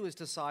said to his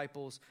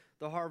disciples,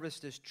 the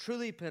harvest is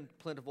truly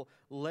plentiful,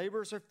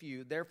 laborers are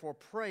few. Therefore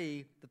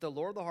pray that the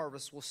Lord of the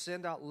harvest will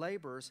send out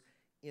laborers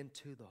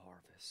into the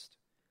harvest.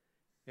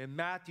 In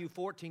Matthew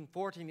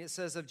 14:14, it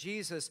says of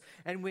Jesus,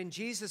 and when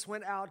Jesus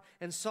went out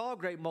and saw a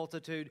great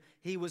multitude,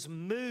 he was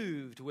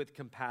moved with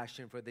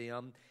compassion for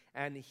them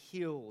and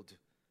healed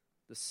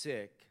the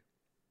sick.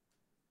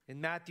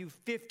 In Matthew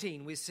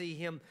 15, we see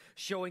him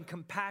showing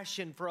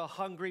compassion for a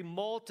hungry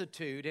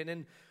multitude. And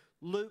in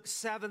Luke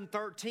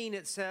 7:13,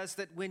 it says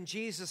that when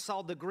Jesus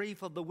saw the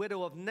grief of the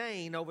widow of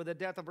Nain over the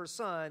death of her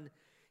son,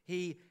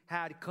 he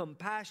had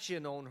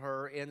compassion on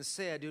her and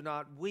said, do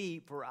not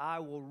weep, for I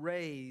will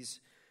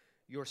raise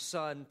your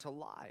son to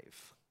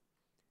life.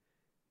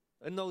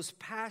 In those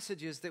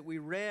passages that we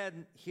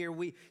read here,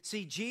 we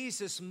see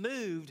Jesus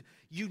moved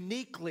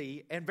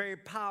uniquely and very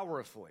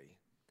powerfully.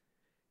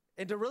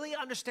 And to really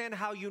understand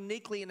how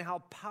uniquely and how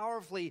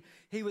powerfully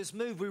he was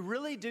moved, we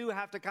really do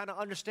have to kind of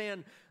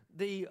understand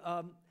the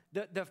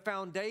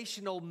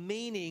foundational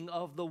meaning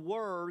of the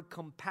word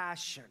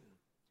compassion.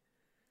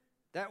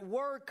 That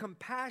word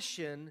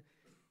compassion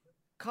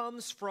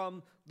comes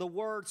from the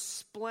word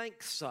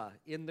splanxa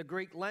in the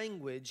Greek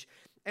language.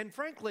 And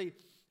frankly,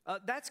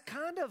 that's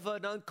kind of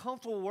an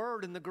uncomfortable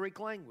word in the Greek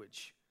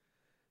language,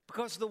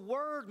 because the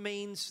word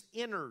means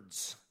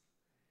innards.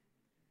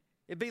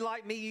 It'd be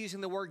like me using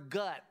the word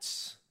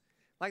guts.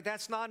 Like,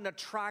 that's not an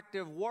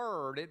attractive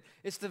word.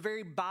 It's the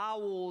very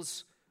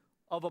bowels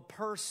of a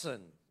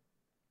person.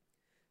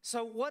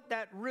 So what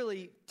that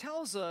really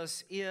tells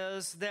us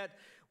is that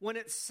when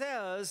it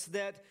says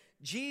that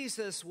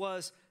Jesus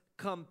was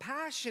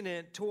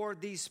compassionate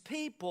toward these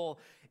people,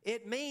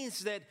 it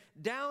means that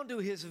down to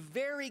his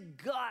very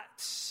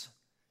guts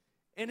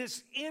and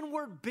his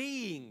inward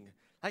being,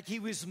 like he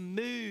was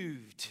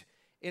moved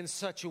in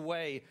such a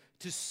way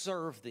to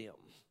serve them.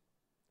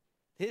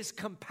 His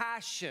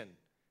compassion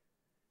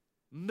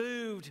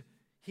moved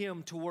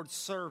him towards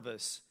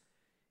service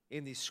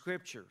in these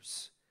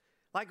scriptures.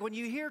 Like when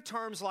you hear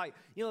terms like,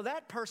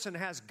 that person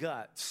has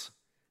guts.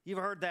 You've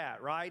heard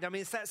that, right? I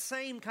mean, it's that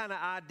same kind of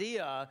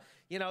idea.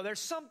 There's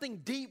something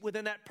deep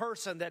within that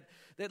person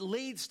that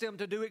leads them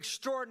to do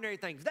extraordinary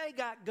things. They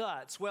got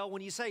guts. Well,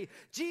 when you say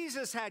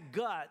Jesus had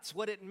guts,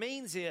 what it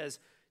means is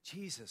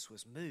Jesus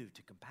was moved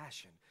to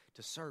compassion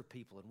to serve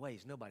people in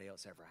ways nobody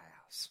else ever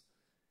has.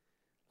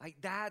 Like,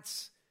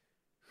 that's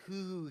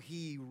who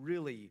he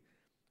really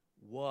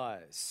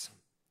was.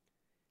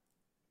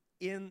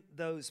 In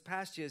those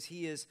passages,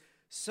 he is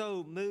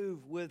so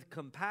moved with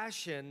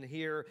compassion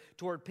here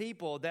toward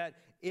people that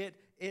it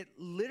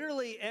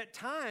literally at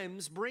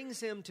times brings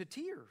him to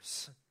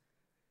tears.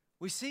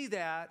 We see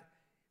that,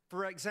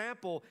 for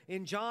example,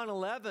 in John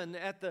 11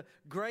 at the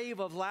grave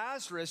of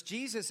Lazarus.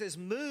 Jesus is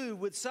moved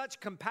with such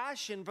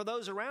compassion for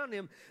those around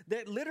him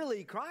that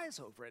literally cries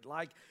over it.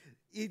 Like,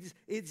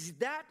 it's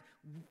that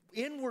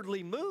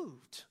inwardly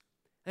moved.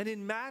 And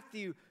in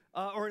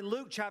in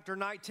Luke chapter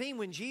 19,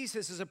 when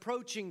Jesus is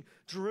approaching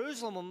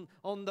Jerusalem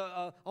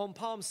on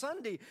Palm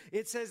Sunday,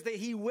 it says that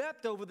he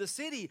wept over the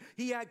city.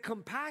 He had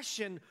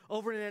compassion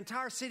over an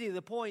entire city to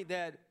the point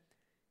that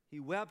he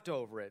wept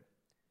over it.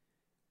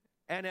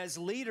 And as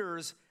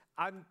leaders,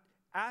 I'm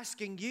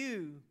asking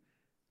you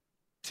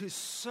to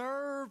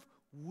serve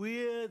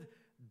with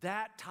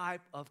that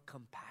type of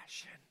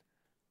compassion.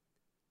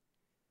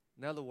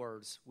 In other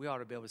words, we ought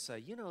to be able to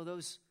say,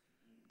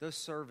 those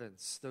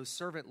servants, those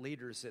servant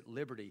leaders at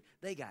Liberty,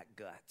 they got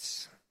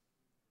guts.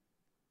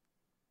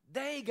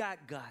 They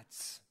got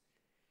guts.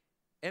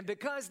 And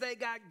because they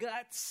got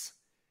guts,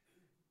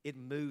 it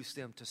moves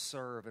them to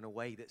serve in a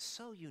way that's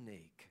so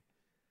unique.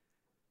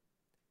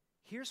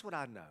 Here's what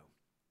I know.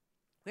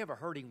 We have a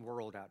hurting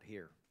world out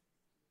here.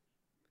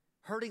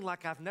 Hurting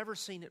like I've never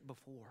seen it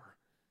before.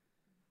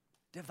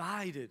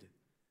 Divided,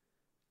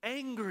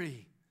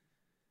 angry,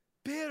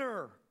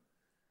 bitter.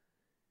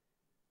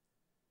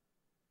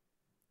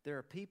 There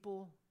are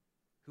people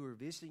who are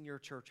visiting your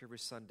church every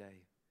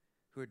Sunday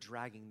who are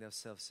dragging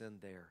themselves in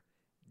there,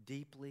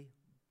 deeply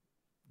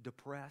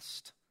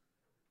depressed,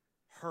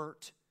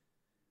 hurt,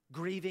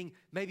 grieving.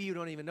 Maybe you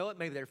don't even know it.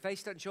 Maybe their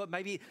face doesn't show it.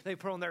 Maybe they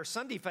put on their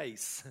Sunday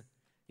face.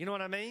 You know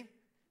what I mean?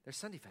 Their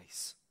Sunday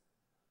face.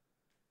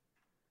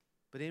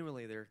 But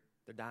inwardly, they're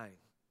dying.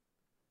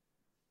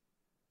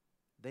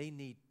 They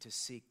need to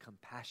seek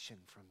compassion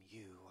from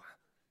you,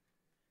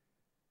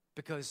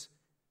 because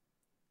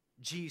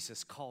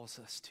Jesus calls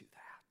us to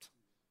that.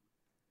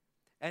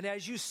 And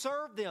as you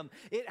serve them,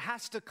 it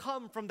has to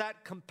come from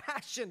that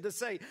compassion to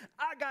say,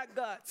 I got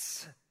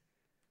guts.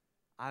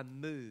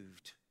 I'm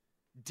moved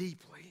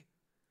deeply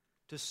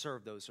to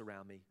serve those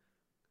around me.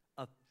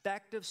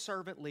 Effective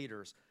servant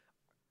leaders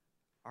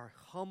are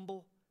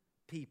humble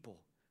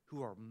people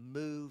who are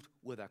moved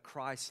with a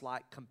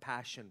Christ-like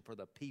compassion for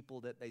the people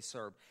that they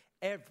serve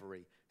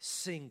every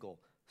single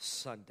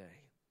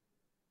Sunday.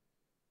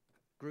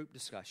 Group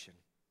discussion.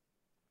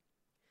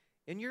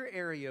 In your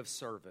area of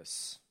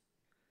service,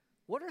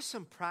 what are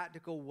some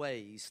practical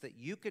ways that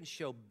you can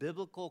show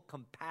biblical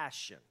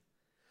compassion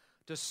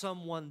to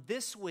someone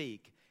this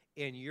week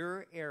in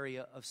your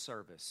area of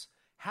service?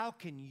 How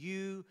can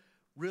you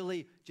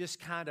really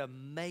just kind of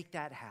make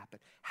that happen?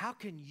 How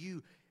can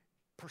you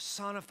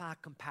personify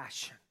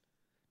compassion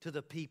to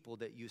the people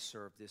that you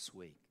serve this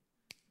week?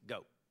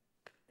 Go.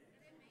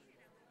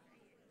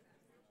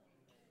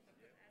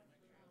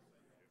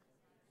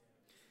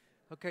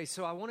 Okay,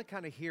 so I want to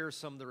kind of hear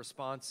some of the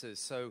responses.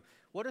 So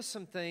what are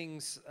some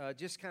things,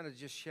 just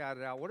shout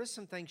it out. What are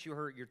some things you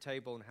heard at your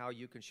table and how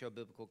you can show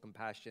biblical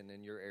compassion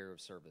in your area of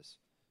service?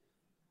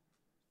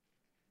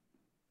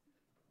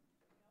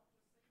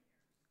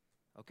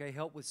 Okay,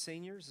 help with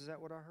seniors, is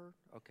that what I heard?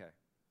 Okay.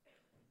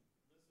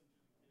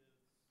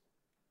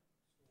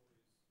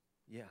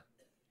 Yeah.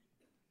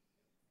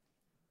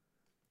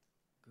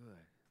 Good.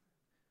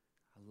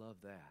 I love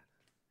that.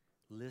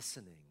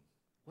 Listening.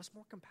 What's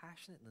more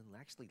compassionate than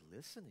actually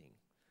listening?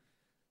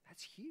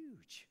 That's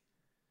huge.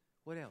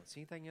 What else?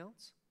 Anything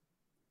else?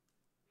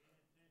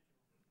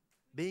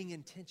 Being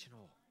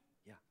intentional.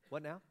 Yeah.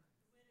 What now?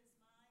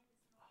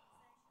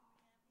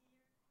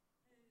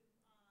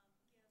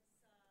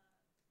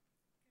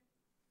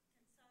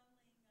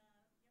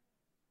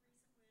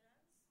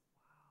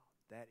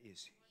 That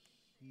is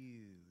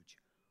huge.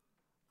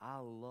 I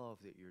love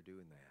that you're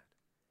doing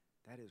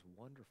that. That is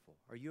wonderful.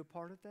 Are you a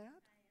part of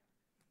that?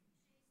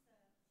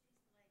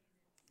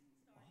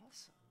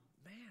 Awesome.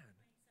 Man.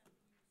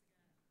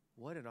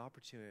 What an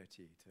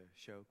opportunity to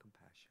show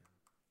compassion.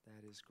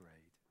 That is great.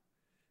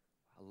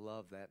 I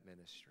love that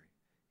ministry.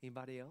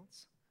 Anybody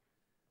else?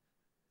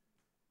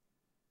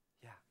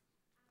 Yeah.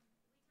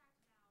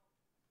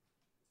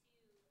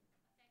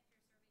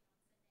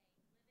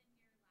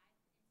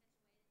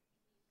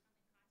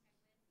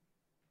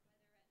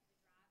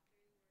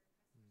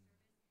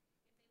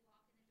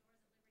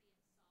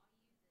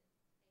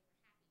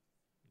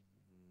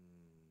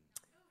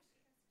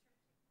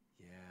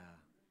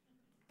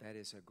 That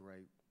is a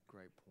great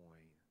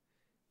point.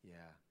 Yeah.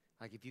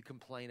 Like if you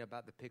complain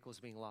about the pickles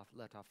being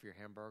left off your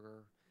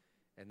hamburger,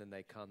 and then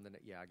they come, then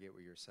yeah, I get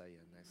what you're saying.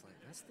 That's like,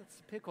 that's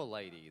the pickle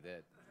lady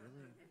that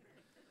really,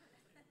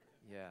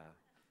 yeah.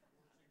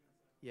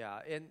 Yeah,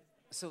 and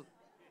so,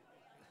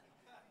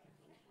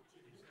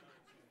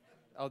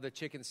 oh, the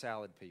chicken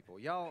salad people.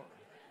 Y'all,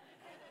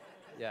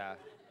 yeah.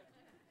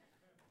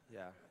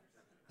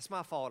 It's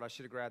my fault. I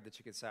should have grabbed the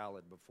chicken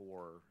salad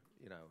before,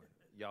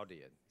 y'all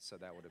did. So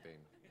that would have been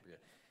good.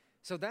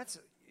 So that's,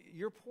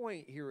 your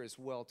point here is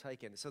well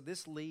taken. So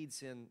this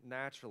leads in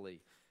naturally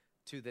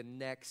to the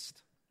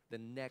next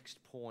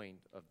point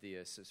of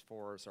this as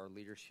far as our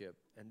leadership,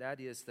 and that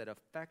is that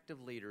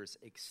effective leaders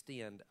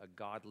extend a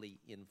godly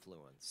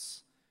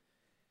influence.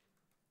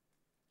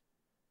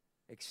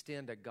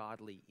 Extend a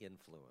godly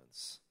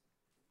influence.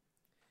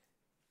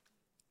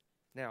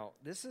 Now,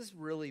 this is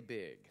really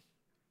big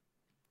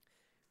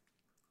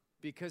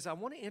because I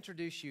want to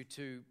introduce you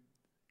to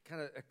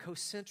kind of a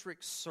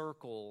concentric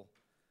circle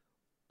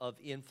of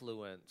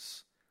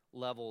influence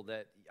level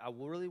that I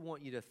really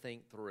want you to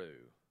think through.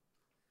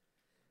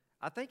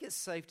 I think it's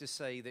safe to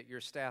say that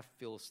your staff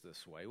feels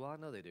this way. Well, I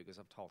know they do because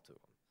I've talked to them.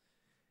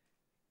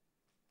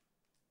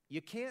 You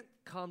can't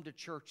come to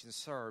church and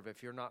serve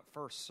if you're not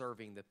first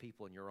serving the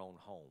people in your own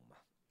home.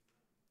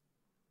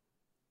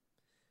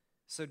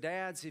 So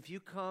dads, if you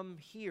come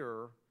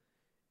here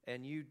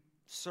and you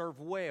serve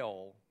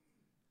well,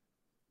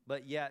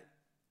 but yet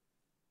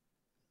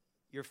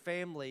your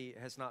family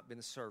has not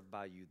been served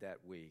by you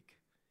that week,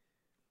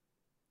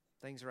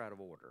 things are out of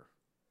order.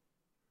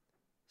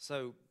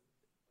 So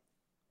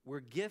we're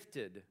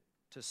gifted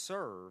to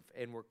serve,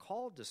 and we're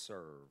called to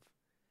serve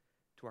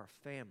to our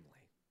family.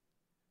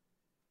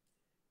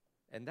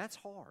 And that's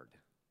hard,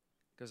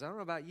 because I don't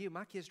know about you,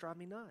 my kids drive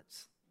me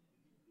nuts.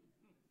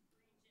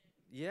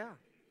 Yeah,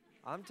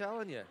 I'm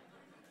telling you,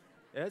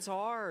 it's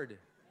hard.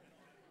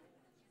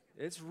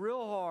 It's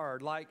real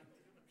hard. Like,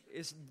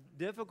 it's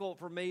difficult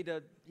for me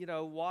to,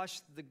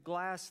 wash the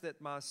glass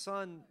that my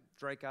son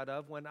drank out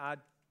of when I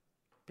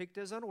picked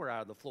his underwear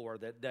out of the floor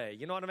that day.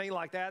 You know what I mean?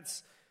 Like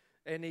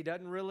and he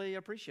doesn't really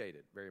appreciate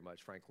it very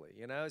much, frankly.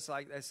 It's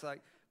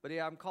like, but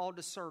yeah, I'm called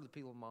to serve the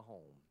people in my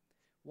home.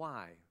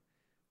 Why?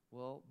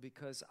 Well,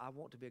 because I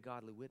want to be a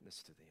godly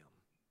witness to them.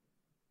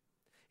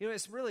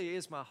 It really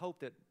is my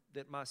hope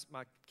that my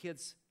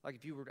kids, like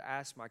if you were to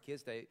ask my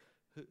kids,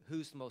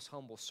 who's the most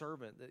humble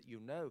servant that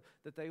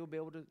that they will be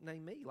able to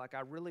name me. Like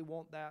I really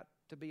want that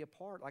to be a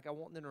part. Like I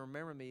want them to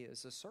remember me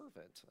as a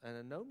servant and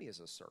to know me as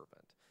a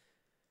servant.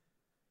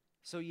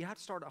 So you have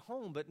to start at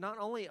home, but not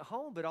only at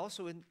home, but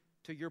also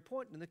to your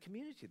point, in the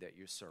community that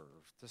you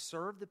serve, to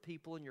serve the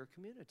people in your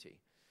community.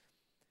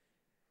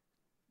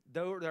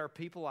 Though there are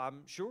people,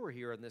 I'm sure,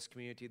 here in this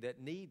community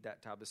that need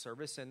that type of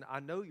service, and I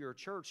know your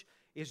church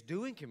is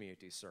doing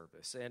community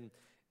service, and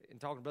in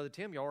talking to Brother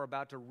Tim, y'all are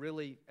about to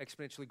really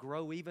exponentially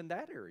grow even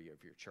that area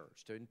of your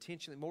church, to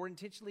more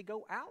intentionally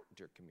go out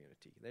into your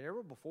community than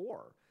ever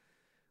before.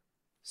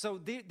 So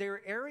there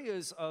are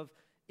areas of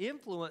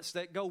influence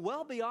that go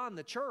well beyond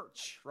the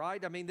church,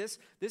 right? I mean, this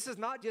is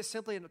not just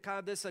simply kind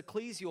of this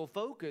ecclesial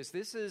focus.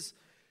 This is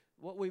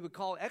what we would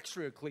call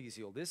extra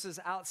ecclesial. This is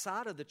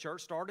outside of the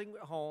church, starting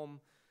at home,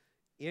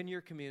 in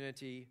your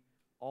community.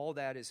 All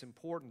that is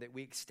important, that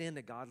we extend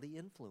a godly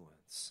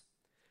influence.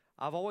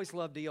 I've always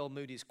loved D.L.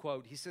 Moody's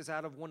quote. He says,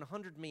 out of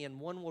 100 men,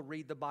 one will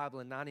read the Bible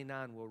and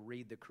 99 will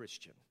read the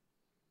Christian.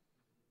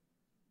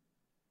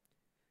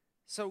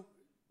 So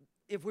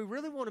if we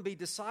really want to be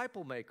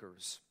disciple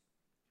makers,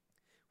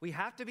 we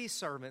have to be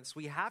servants.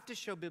 We have to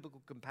show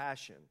biblical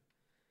compassion.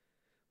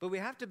 But we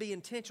have to be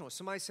intentional.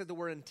 Somebody said the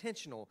word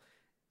intentional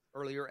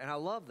earlier, and I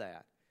love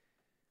that.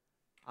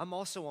 I'm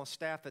also on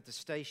staff at the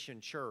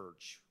Station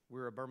Church.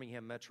 We're a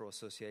Birmingham Metro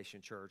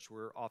Association church.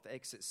 We're off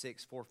exit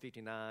 6,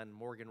 459,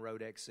 Morgan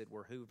Road exit,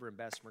 where Hoover and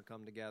Bessemer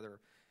come together.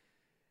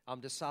 I'm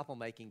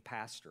disciple-making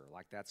pastor,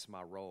 like that's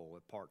my role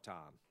at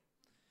part-time.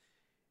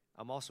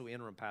 I'm also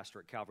interim pastor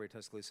at Calvary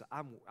Tuscaloosa.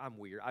 I'm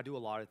weird. I do a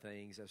lot of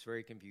things. That's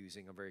very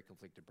confusing. I'm a very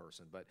conflicted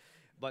person. But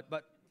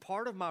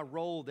part of my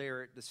role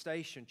there at the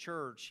Station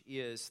Church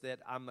is that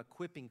I'm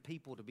equipping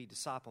people to be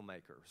disciple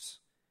makers.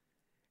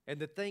 And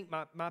the thing,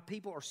 my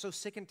people are so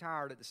sick and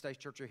tired at the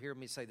Station Church of hearing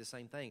me say the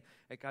same thing,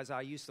 because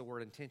I use the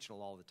word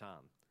intentional all the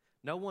time.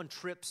 No one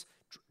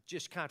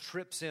just kind of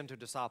trips into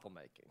disciple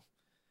making.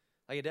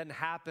 Like it doesn't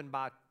happen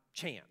by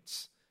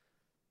chance.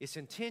 It's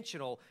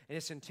intentional, and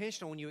it's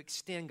intentional when you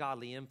extend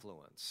godly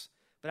influence.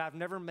 But I've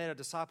never met a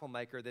disciple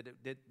maker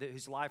that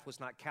whose life was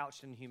not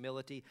couched in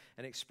humility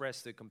and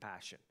expressed through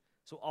compassion.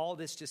 So all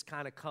this just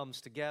kind of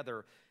comes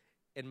together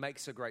and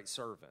makes a great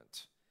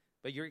servant.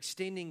 But you're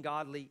extending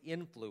godly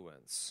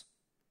influence.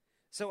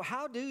 So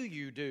how do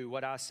you do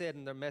what I said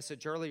in the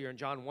message earlier in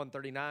John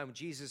 1:39, when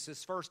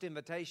Jesus' first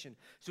invitation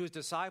to his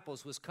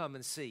disciples was come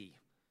and see?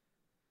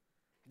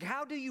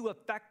 How do you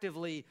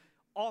effectively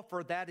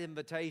offer that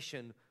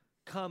invitation,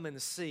 come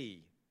and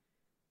see,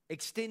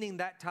 extending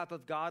that type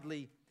of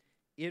godly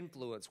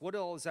influence? What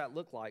all does that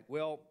look like?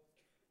 Well,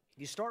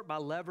 you start by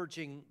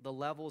leveraging the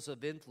levels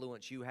of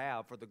influence you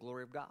have for the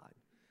glory of God.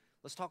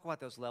 Let's talk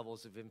about those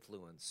levels of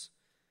influence.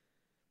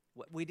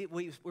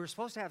 We were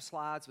supposed to have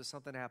slides, but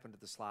something happened to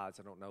the slides.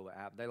 I don't know what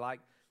happened.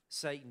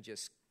 Satan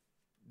just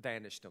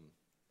vanished them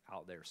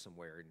out there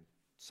somewhere in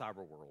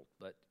cyber world.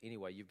 But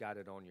anyway, you've got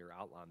it on your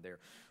outline there.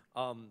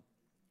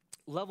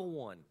 Level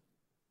 1,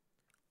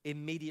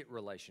 immediate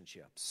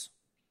relationships.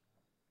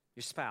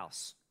 Your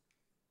spouse,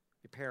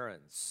 your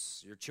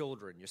parents, your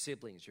children, your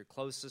siblings, your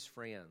closest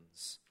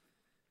friends.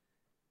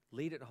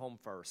 Lead at home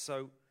first.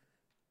 So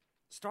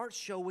start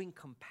showing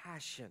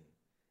compassion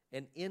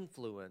and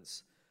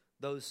influence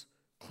those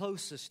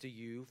closest to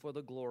you for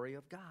the glory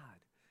of God.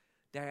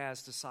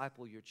 Dads,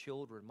 disciple your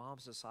children.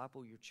 Moms,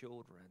 disciple your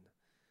children.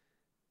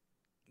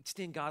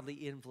 Extend godly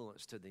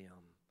influence to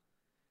them.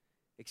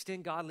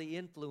 Extend godly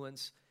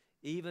influence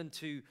even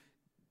to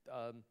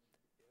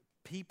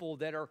people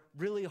that are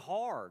really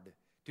hard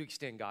to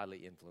extend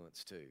godly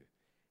influence to.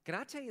 Can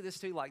I tell you this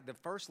too? Like the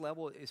first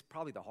level is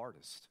probably the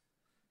hardest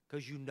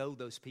because you know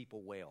those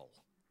people well.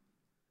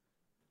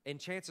 And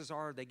chances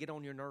are they get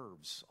on your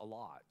nerves a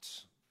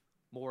lot,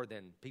 more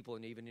than people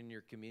even in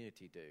your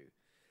community do.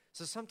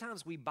 So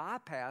sometimes we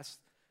bypass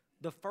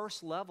the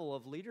first level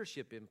of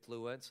leadership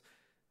influence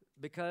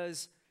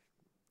because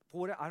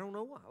I don't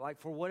know why. Like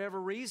for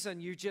whatever reason,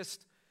 you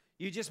just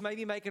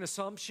maybe make an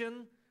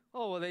assumption.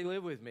 Oh, well, they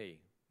live with me.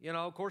 You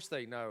know, of course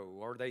they know,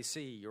 or they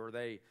see, or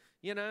they,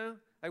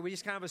 like we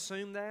just kind of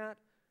assume that.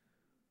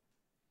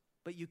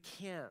 But you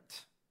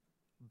can't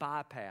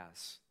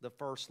bypass the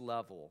first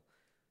level.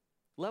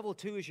 Level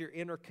 2 is your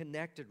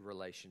interconnected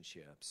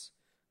relationships.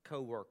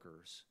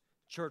 Co-workers,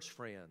 church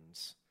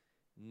friends,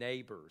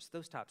 neighbors,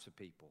 those types of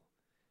people.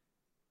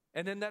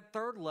 And then that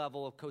third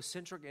level of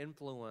concentric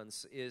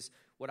influence is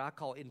what I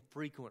call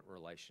infrequent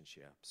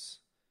relationships.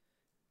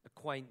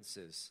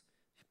 Acquaintances,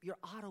 your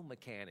auto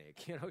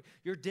mechanic,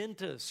 your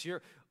dentist,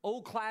 your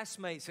old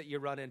classmates that you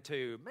run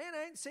into. Man,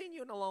 I ain't seen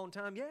you in a long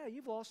time. Yeah,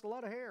 you've lost a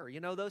lot of hair.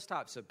 Those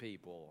types of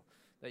people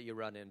that you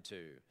run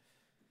into.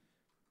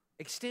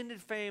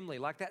 Extended family,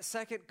 like that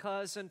second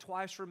cousin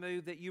twice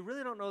removed that you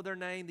really don't know their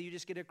name, that you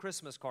just get a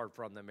Christmas card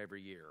from them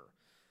every year.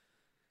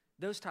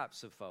 Those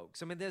types of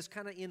folks. I mean, there's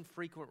kind of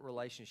infrequent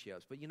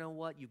relationships, but you know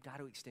what? You've got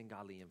to extend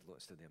godly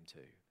influence to them too.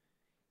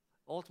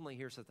 Ultimately,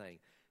 here's the thing.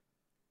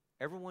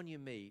 Everyone you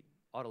meet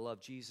ought to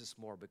love Jesus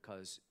more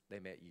because they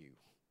met you.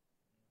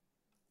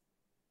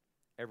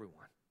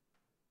 Everyone.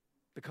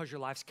 Because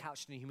your life's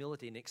couched in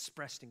humility and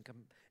expressed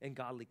in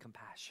godly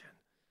compassion.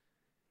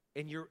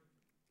 And you're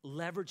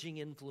leveraging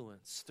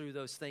influence through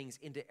those things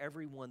into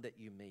everyone that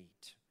you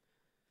meet.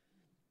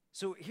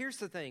 So here's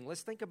the thing.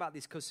 Let's think about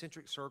these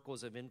concentric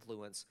circles of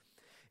influence.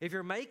 If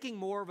you're making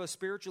more of a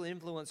spiritual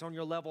influence on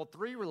your level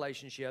 3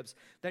 relationships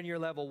than your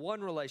level 1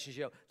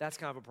 relationship, that's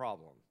kind of a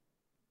problem.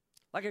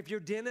 Like if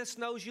your dentist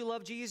knows you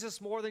love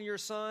Jesus more than your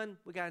son,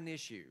 we got an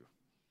issue.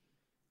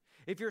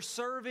 If you're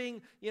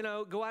serving,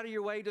 go out of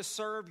your way to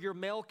serve your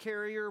mail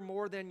carrier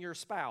more than your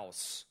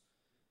spouse,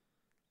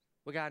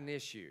 we got an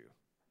issue.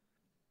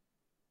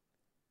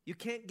 You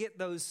can't get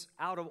those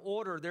out of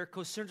order. They're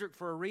concentric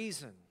for a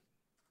reason.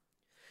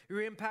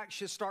 Your impact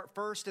should start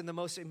first in the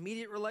most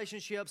immediate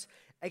relationships,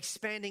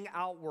 expanding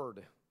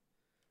outward.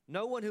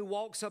 No one who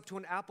walks up to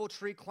an apple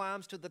tree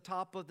climbs to the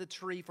top of the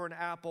tree for an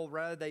apple.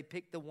 Rather, they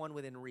pick the one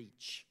within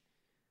reach.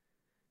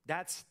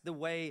 That's the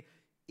way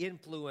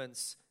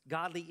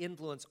godly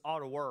influence ought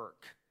to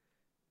work.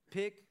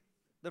 Pick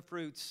the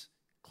fruits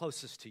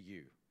closest to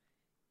you.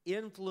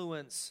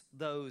 Influence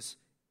those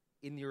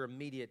in your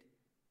immediate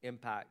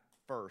impact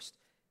first.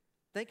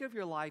 Think of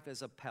your life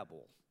as a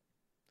pebble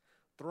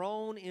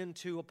thrown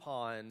into a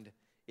pond.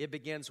 It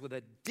begins with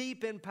a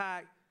deep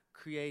impact,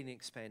 creating an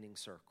expanding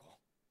circle.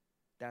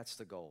 That's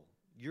the goal.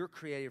 You're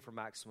created for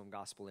maximum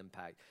gospel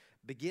impact.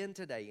 Begin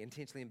today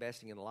intentionally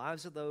investing in the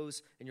lives of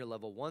those in your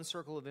level 1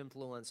 circle of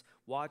influence.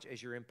 Watch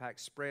as your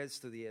impact spreads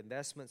through the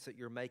investments that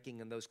you're making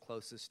in those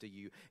closest to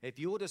you. If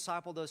you will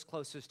disciple those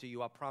closest to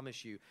you, I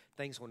promise you,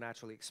 things will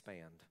naturally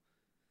expand.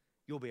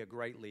 You'll be a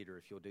great leader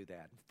if you'll do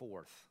that.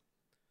 Fourth,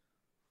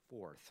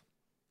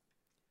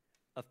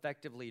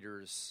 effective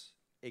leaders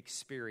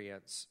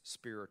experience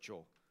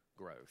spiritual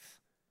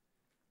growth.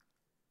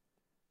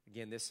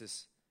 Again, this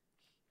is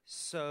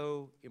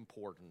so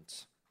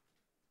important.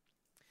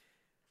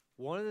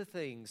 One of the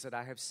things that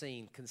I have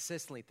seen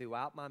consistently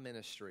throughout my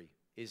ministry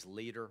is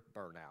leader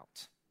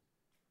burnout.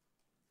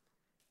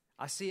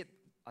 I see it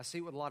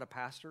with a lot of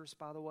pastors,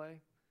 by the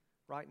way,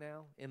 right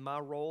now. In my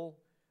role,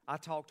 I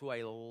talk to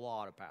a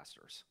lot of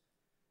pastors.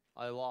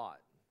 A lot.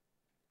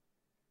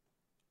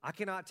 I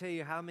cannot tell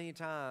you how many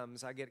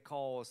times I get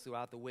calls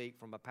throughout the week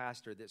from a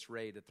pastor that's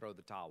ready to throw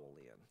the towel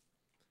in.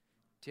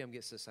 Tim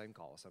gets the same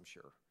calls, I'm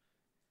sure.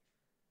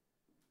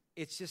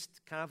 It's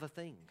just kind of a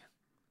thing.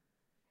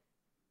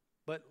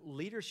 But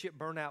leadership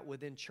burnout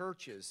within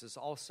churches is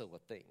also a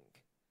thing.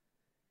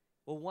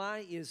 Well,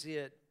 why is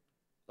it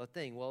a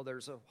thing? Well,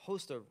 there's a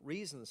host of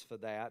reasons for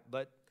that,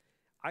 but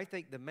I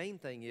think the main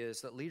thing is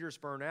that leaders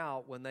burn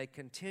out when they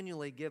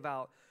continually give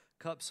out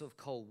cups of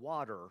cold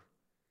water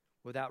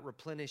without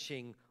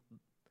replenishing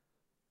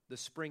the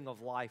spring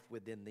of life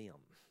within them.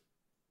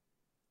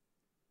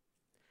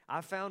 I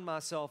found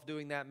myself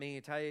doing that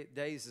many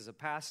days as a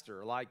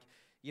pastor. Like,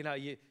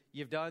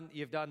 you've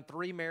done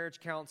 3 marriage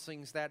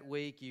counselings that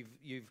week.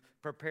 You've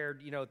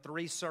prepared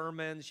 3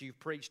 sermons. You've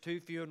preached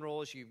 2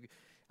 funerals.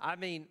 At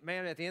the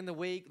end of the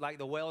week, like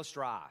the well's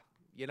dry.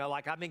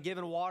 Like I've been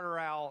giving water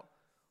out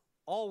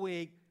all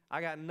week. I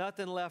got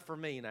nothing left for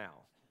me now,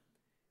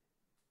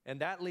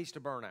 and that leads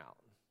to burnout.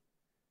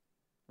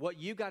 What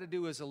you got to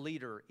do as a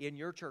leader in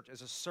your church,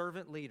 as a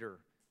servant leader,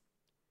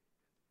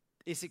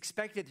 it's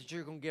expected that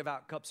you're going to give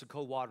out cups of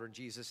cold water in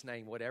Jesus'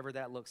 name, whatever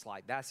that looks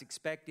like. That's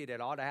expected. It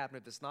ought to happen.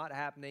 If it's not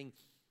happening,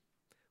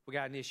 we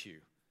got an issue.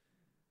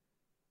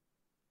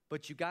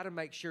 But you got to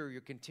make sure you're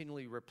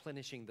continually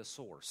replenishing the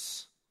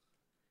source.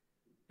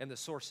 And the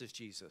source is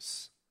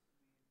Jesus.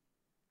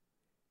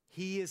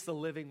 He is the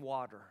living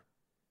water.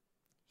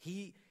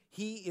 He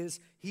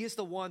is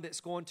the one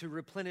that's going to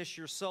replenish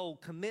your soul.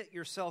 Commit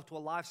yourself to a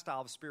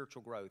lifestyle of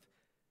spiritual growth.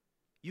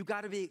 You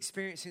got to be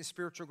experiencing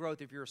spiritual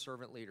growth if you're a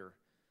servant leader.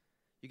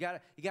 You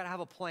got to have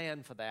a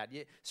plan for that.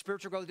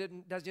 Spiritual growth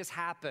doesn't just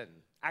happen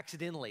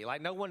accidentally.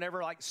 Like no one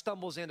ever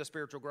stumbles into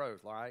spiritual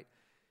growth, all right?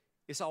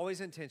 It's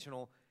always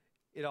intentional.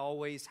 It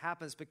always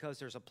happens because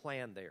there's a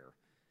plan there.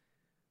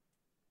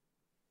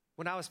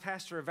 When I was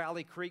pastor of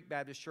Valley Creek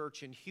Baptist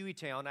Church in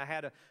Hueytown, I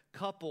had a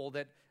couple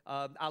that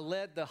I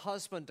led the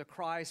husband to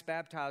Christ,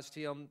 baptized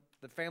him.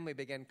 The family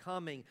began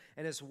coming,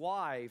 and his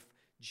wife,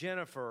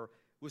 Jennifer,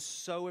 was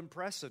so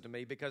impressive to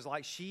me because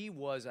she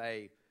was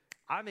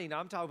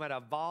I'm talking about a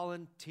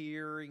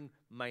volunteering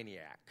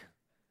maniac.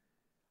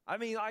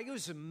 It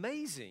was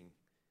amazing.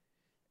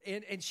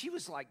 And she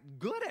was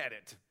good at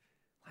it.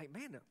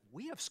 Man,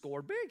 we have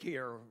scored big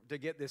here to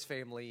get this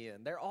family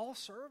in. They're all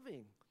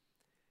serving.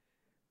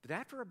 But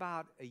after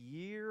about a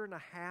year and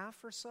a half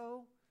or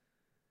so,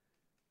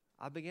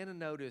 I began to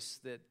notice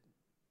that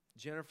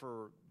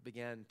Jennifer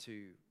began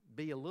to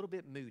be a little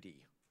bit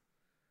moody,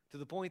 to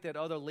the point that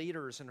other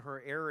leaders in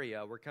her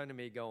area were coming to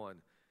me going,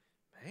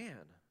 man,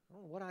 I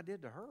don't know what I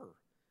did to her.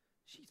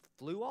 She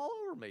flew all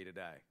over me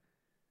today.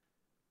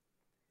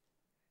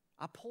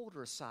 I pulled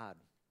her aside.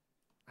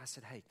 I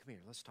said, hey, come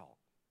here, let's talk.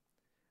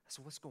 I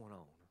said, what's going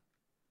on?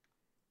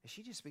 And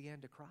she just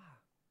began to cry.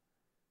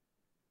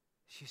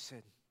 She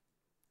said,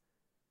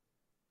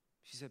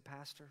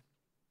 Pastor,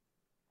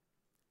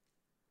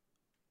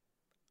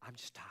 I'm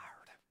just tired.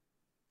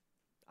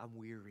 I'm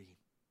weary.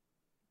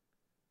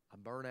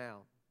 I'm burnt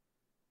out.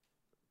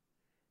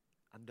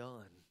 I'm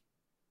done.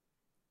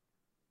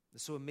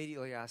 So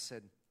immediately I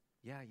said,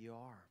 yeah, you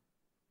are.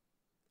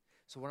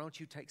 So why don't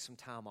you take some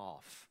time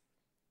off?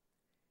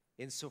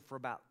 And so for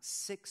about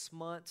 6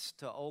 months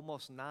to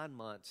almost 9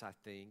 months, I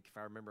think, if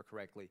I remember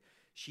correctly,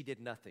 she did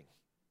nothing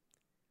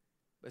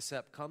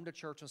except come to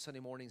church on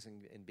Sunday mornings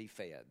and be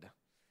fed.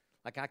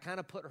 Like I kind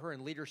of put her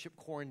in leadership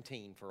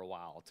quarantine for a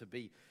while to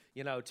be,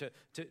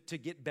 to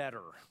get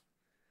better.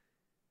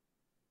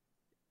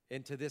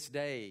 And to this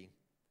day,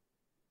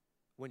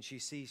 when she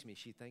sees me,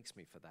 she thanks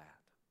me for that.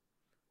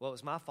 Well, it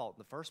was my fault in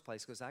the first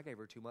place because I gave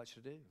her too much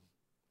to do.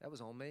 That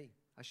was on me.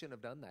 I shouldn't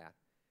have done that.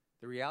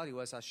 The reality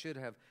was I should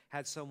have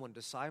had someone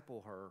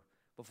disciple her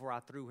before I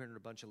threw her in a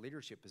bunch of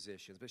leadership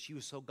positions, but she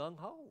was so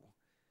gung-ho.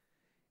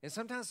 And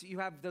sometimes you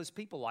have those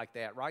people like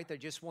that, right? They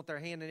just want their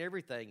hand in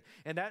everything.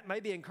 And that may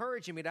be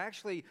encouraging me.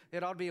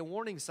 It ought to be a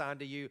warning sign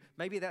to you.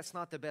 Maybe that's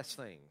not the best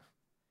thing.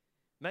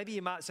 Maybe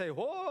you might say,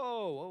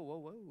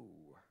 whoa.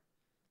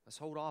 Let's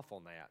hold off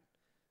on that.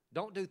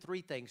 Don't do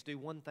 3 things. Do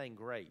 1 thing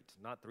great,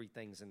 not 3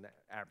 things in the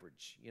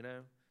average,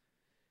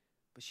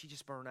 But she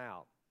just burned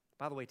out.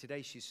 By the way,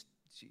 today she's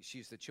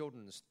the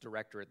children's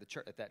director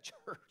at that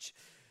church.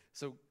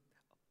 So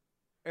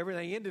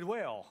everything ended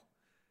well.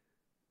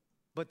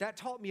 But that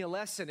taught me a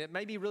lesson. It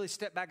made me really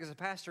step back as a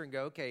pastor and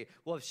go, okay,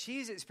 well, if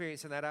she's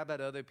experiencing that, I bet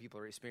other people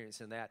are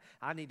experiencing that.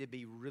 I need to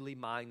be really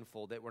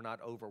mindful that we're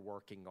not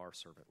overworking our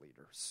servant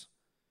leaders.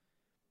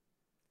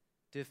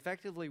 To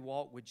effectively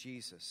walk with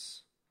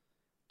Jesus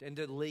and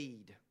to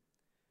lead,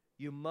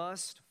 you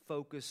must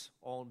focus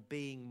on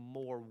being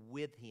more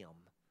with Him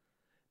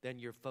than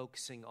you're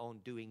focusing on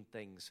doing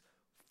things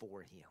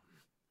for Him.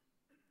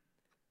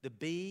 The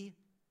be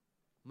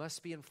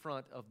must be in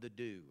front of the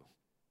do.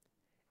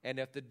 And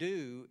if the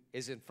do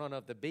is in front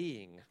of the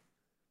being,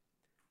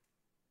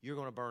 you're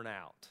going to burn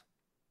out.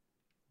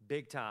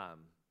 Big time.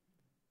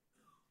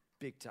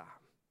 Big time.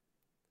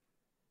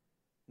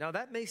 Now,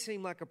 that may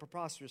seem like a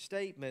preposterous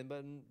statement,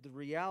 but the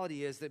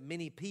reality is that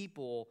many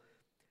people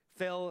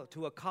fail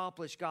to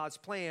accomplish God's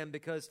plan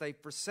because they've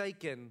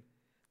forsaken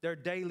their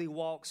daily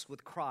walks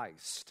with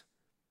Christ.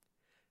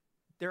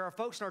 There are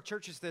folks in our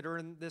churches that are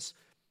in this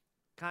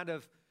kind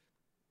of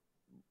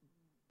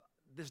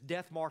this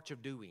death march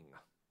of doing.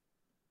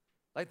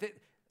 Like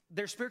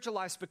their spiritual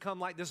lives become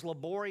like this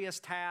laborious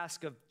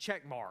task of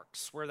check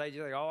marks where they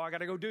just like, I got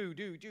to go do.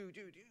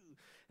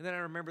 And then I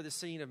remember the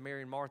scene of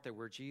Mary and Martha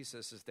where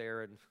Jesus is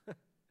there, and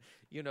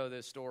you know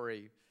this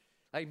story.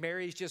 Like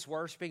Mary's just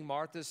worshiping,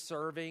 Martha's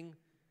serving,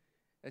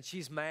 and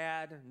she's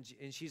mad,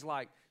 and she's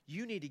like,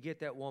 you need to get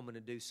that woman to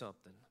do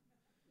something.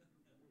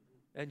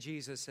 And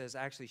Jesus says,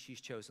 actually,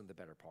 she's chosen the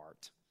better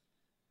part.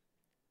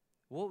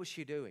 What was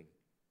she doing?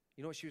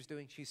 You know what she was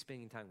doing? She's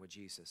spending time with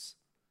Jesus.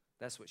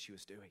 That's what she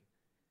was doing.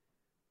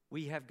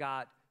 We have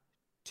got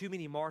too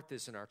many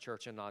Marthas in our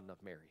church and not enough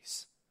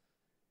Marys.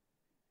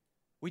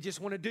 We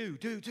just want to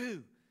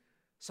do.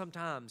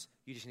 Sometimes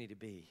you just need to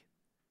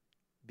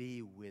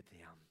be with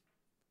Him.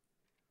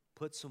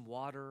 Put some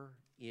water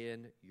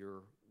in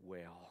your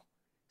well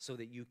so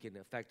that you can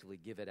effectively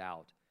give it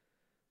out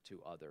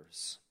to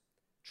others.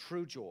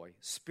 True joy,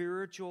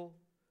 spiritual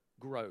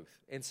growth,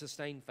 and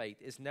sustained faith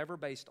is never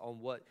based on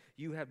what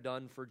you have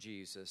done for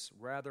Jesus.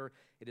 Rather,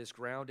 it is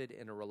grounded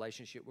in a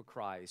relationship with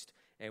Christ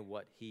and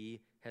what He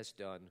has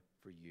done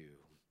for you.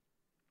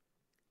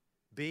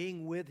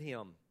 Being with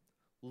Him,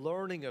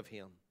 learning of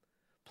Him,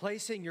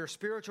 placing your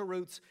spiritual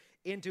roots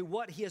into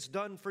what He has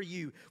done for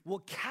you will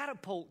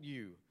catapult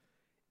you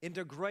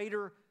into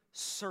greater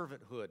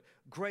servanthood,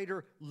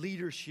 greater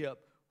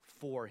leadership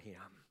for Him.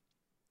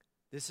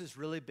 This is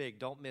really big.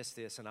 Don't miss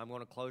this. And I'm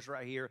going to close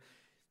right here,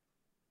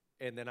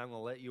 and then I'm going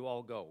to let you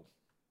all go.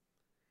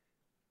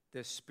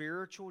 The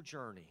spiritual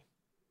journey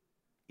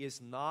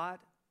is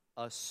not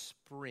a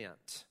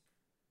sprint.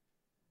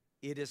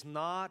 It is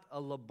not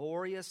a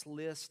laborious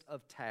list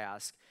of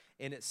tasks.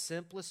 In its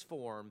simplest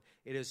form,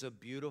 it is a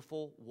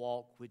beautiful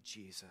walk with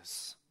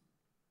Jesus.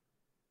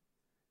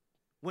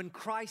 When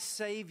Christ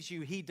saves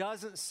you, He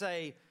doesn't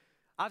say,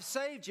 I've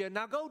saved you,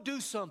 now go do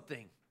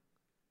something.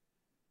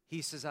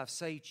 He says, I've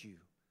saved you.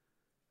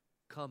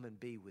 Come and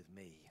be with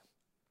me.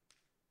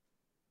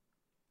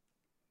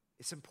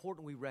 It's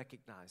important we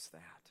recognize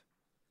that.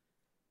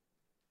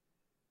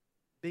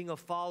 Being a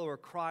follower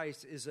of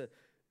Christ is a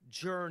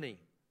journey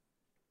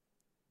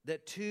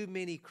that too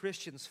many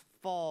Christians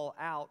fall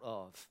out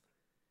of.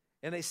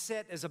 And they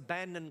sit as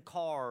abandoned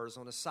cars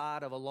on the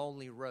side of a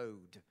lonely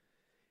road.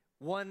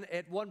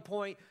 At one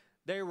point,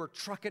 they were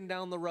trucking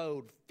down the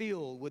road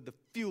filled with the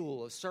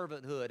fuel of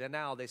servanthood, and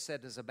now they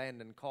sit as an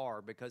abandoned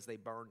car because they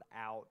burned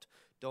out.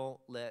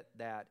 Don't let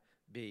that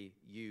be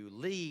you.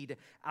 Lead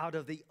out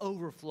of the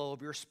overflow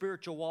of your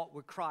spiritual walk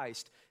with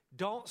Christ.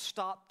 Don't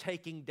stop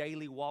taking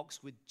daily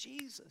walks with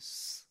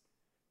Jesus.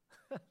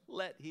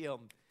 Let Him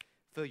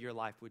fill your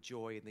life with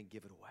joy and then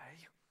give it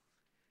away.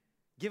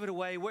 Give it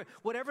away,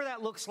 whatever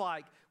that looks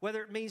like,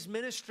 whether it means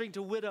ministering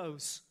to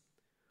widows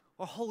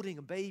or holding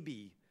a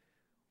baby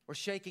or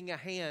shaking a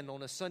hand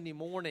on a Sunday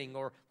morning,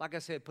 or, like I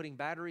said, putting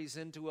batteries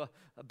into a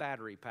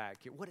battery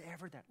pack,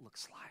 whatever that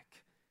looks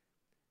like.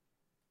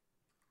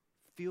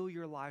 Fill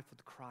your life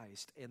with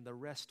Christ, and the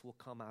rest will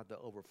come out of the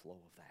overflow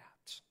of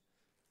that.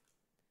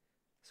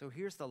 So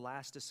here's the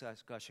last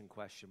discussion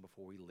question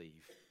before we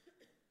leave.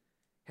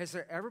 Has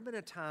there ever been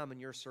a time in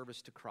your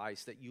service to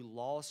Christ that you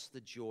lost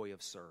the joy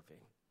of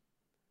serving?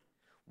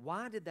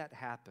 Why did that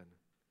happen?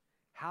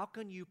 How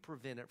can you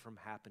prevent it from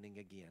happening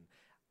again?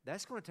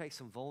 That's going to take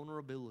some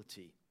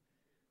vulnerability,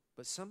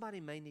 but somebody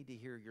may need to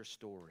hear your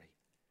story.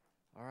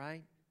 All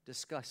right?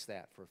 Discuss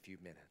that for a few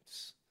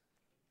minutes.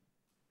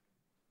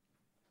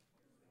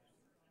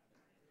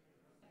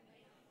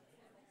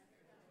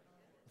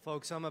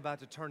 Folks, I'm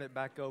about to turn it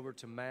back over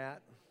to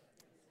Matt.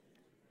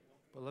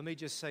 But let me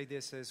just say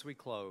this as we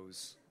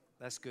close.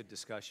 That's good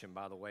discussion,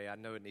 by the way. I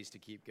know it needs to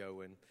keep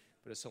going,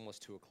 but it's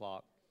almost 2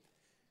 o'clock.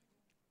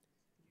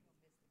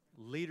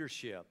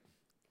 Leadership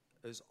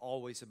is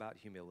always about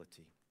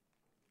humility.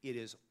 It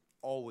is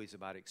always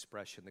about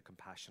expression, the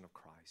compassion of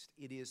Christ.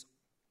 It is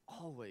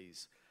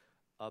always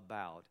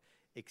about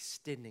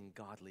extending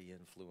godly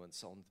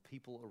influence on the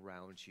people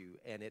around you,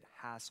 and it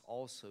has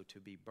also to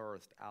be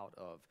birthed out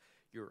of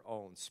your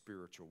own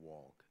spiritual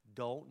walk.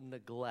 Don't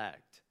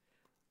neglect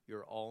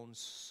your own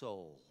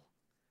soul.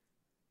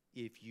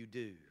 If you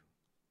do,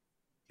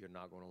 you're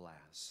not going to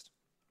last.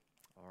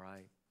 All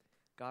right?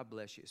 God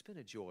bless you. It's been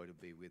a joy to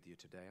be with you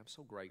today. I'm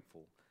so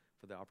grateful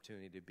for the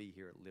opportunity to be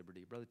here at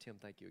Liberty. Brother Tim,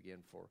 thank you again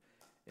for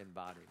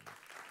inviting me.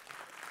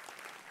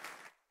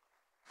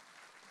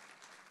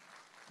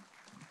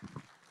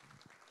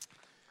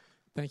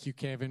 Thank you,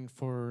 Kevin,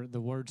 for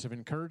the words of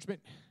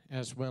encouragement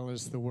as well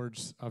as the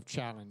words of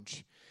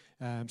challenge.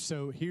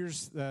 So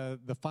here's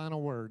the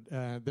final word.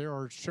 There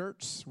are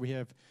shirts. We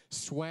have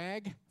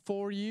swag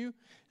for you.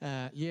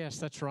 Yes,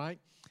 that's right.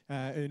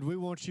 And we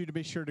want you to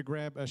be sure to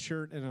grab a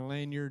shirt and a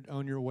lanyard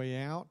on your way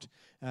out.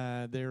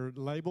 They're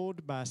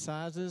labeled by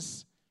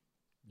sizes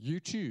you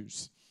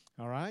choose.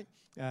 All right?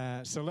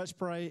 So let's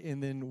pray,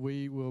 and then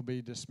we will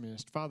be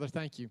dismissed. Father,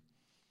 thank you.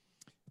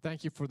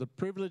 Thank you for the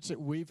privilege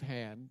that we've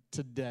had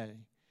today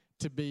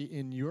to be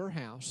in your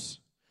house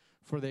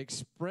for the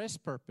express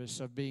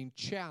purpose of being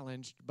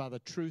challenged by the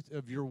truth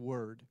of your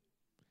word.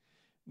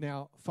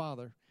 Now,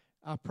 Father,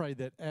 I pray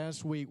that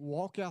as we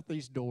walk out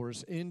these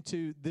doors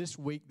into this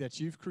week that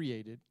you've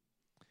created,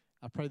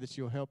 I pray that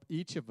you'll help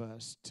each of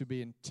us to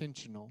be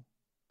intentional,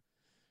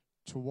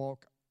 to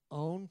walk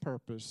on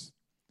purpose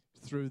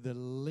through the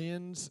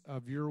lens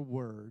of your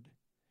word,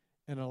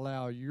 and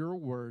allow your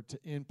word to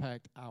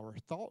impact our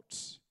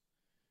thoughts,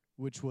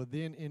 which will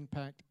then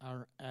impact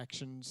our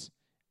actions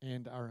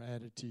and our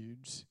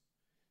attitudes.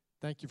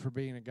 Thank you for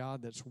being a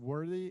God that's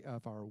worthy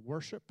of our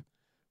worship,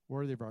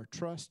 worthy of our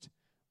trust,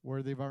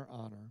 worthy of our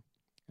honor.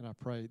 And I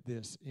pray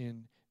this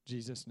in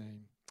Jesus'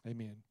 name.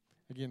 Amen.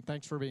 Again,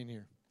 thanks for being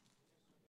here.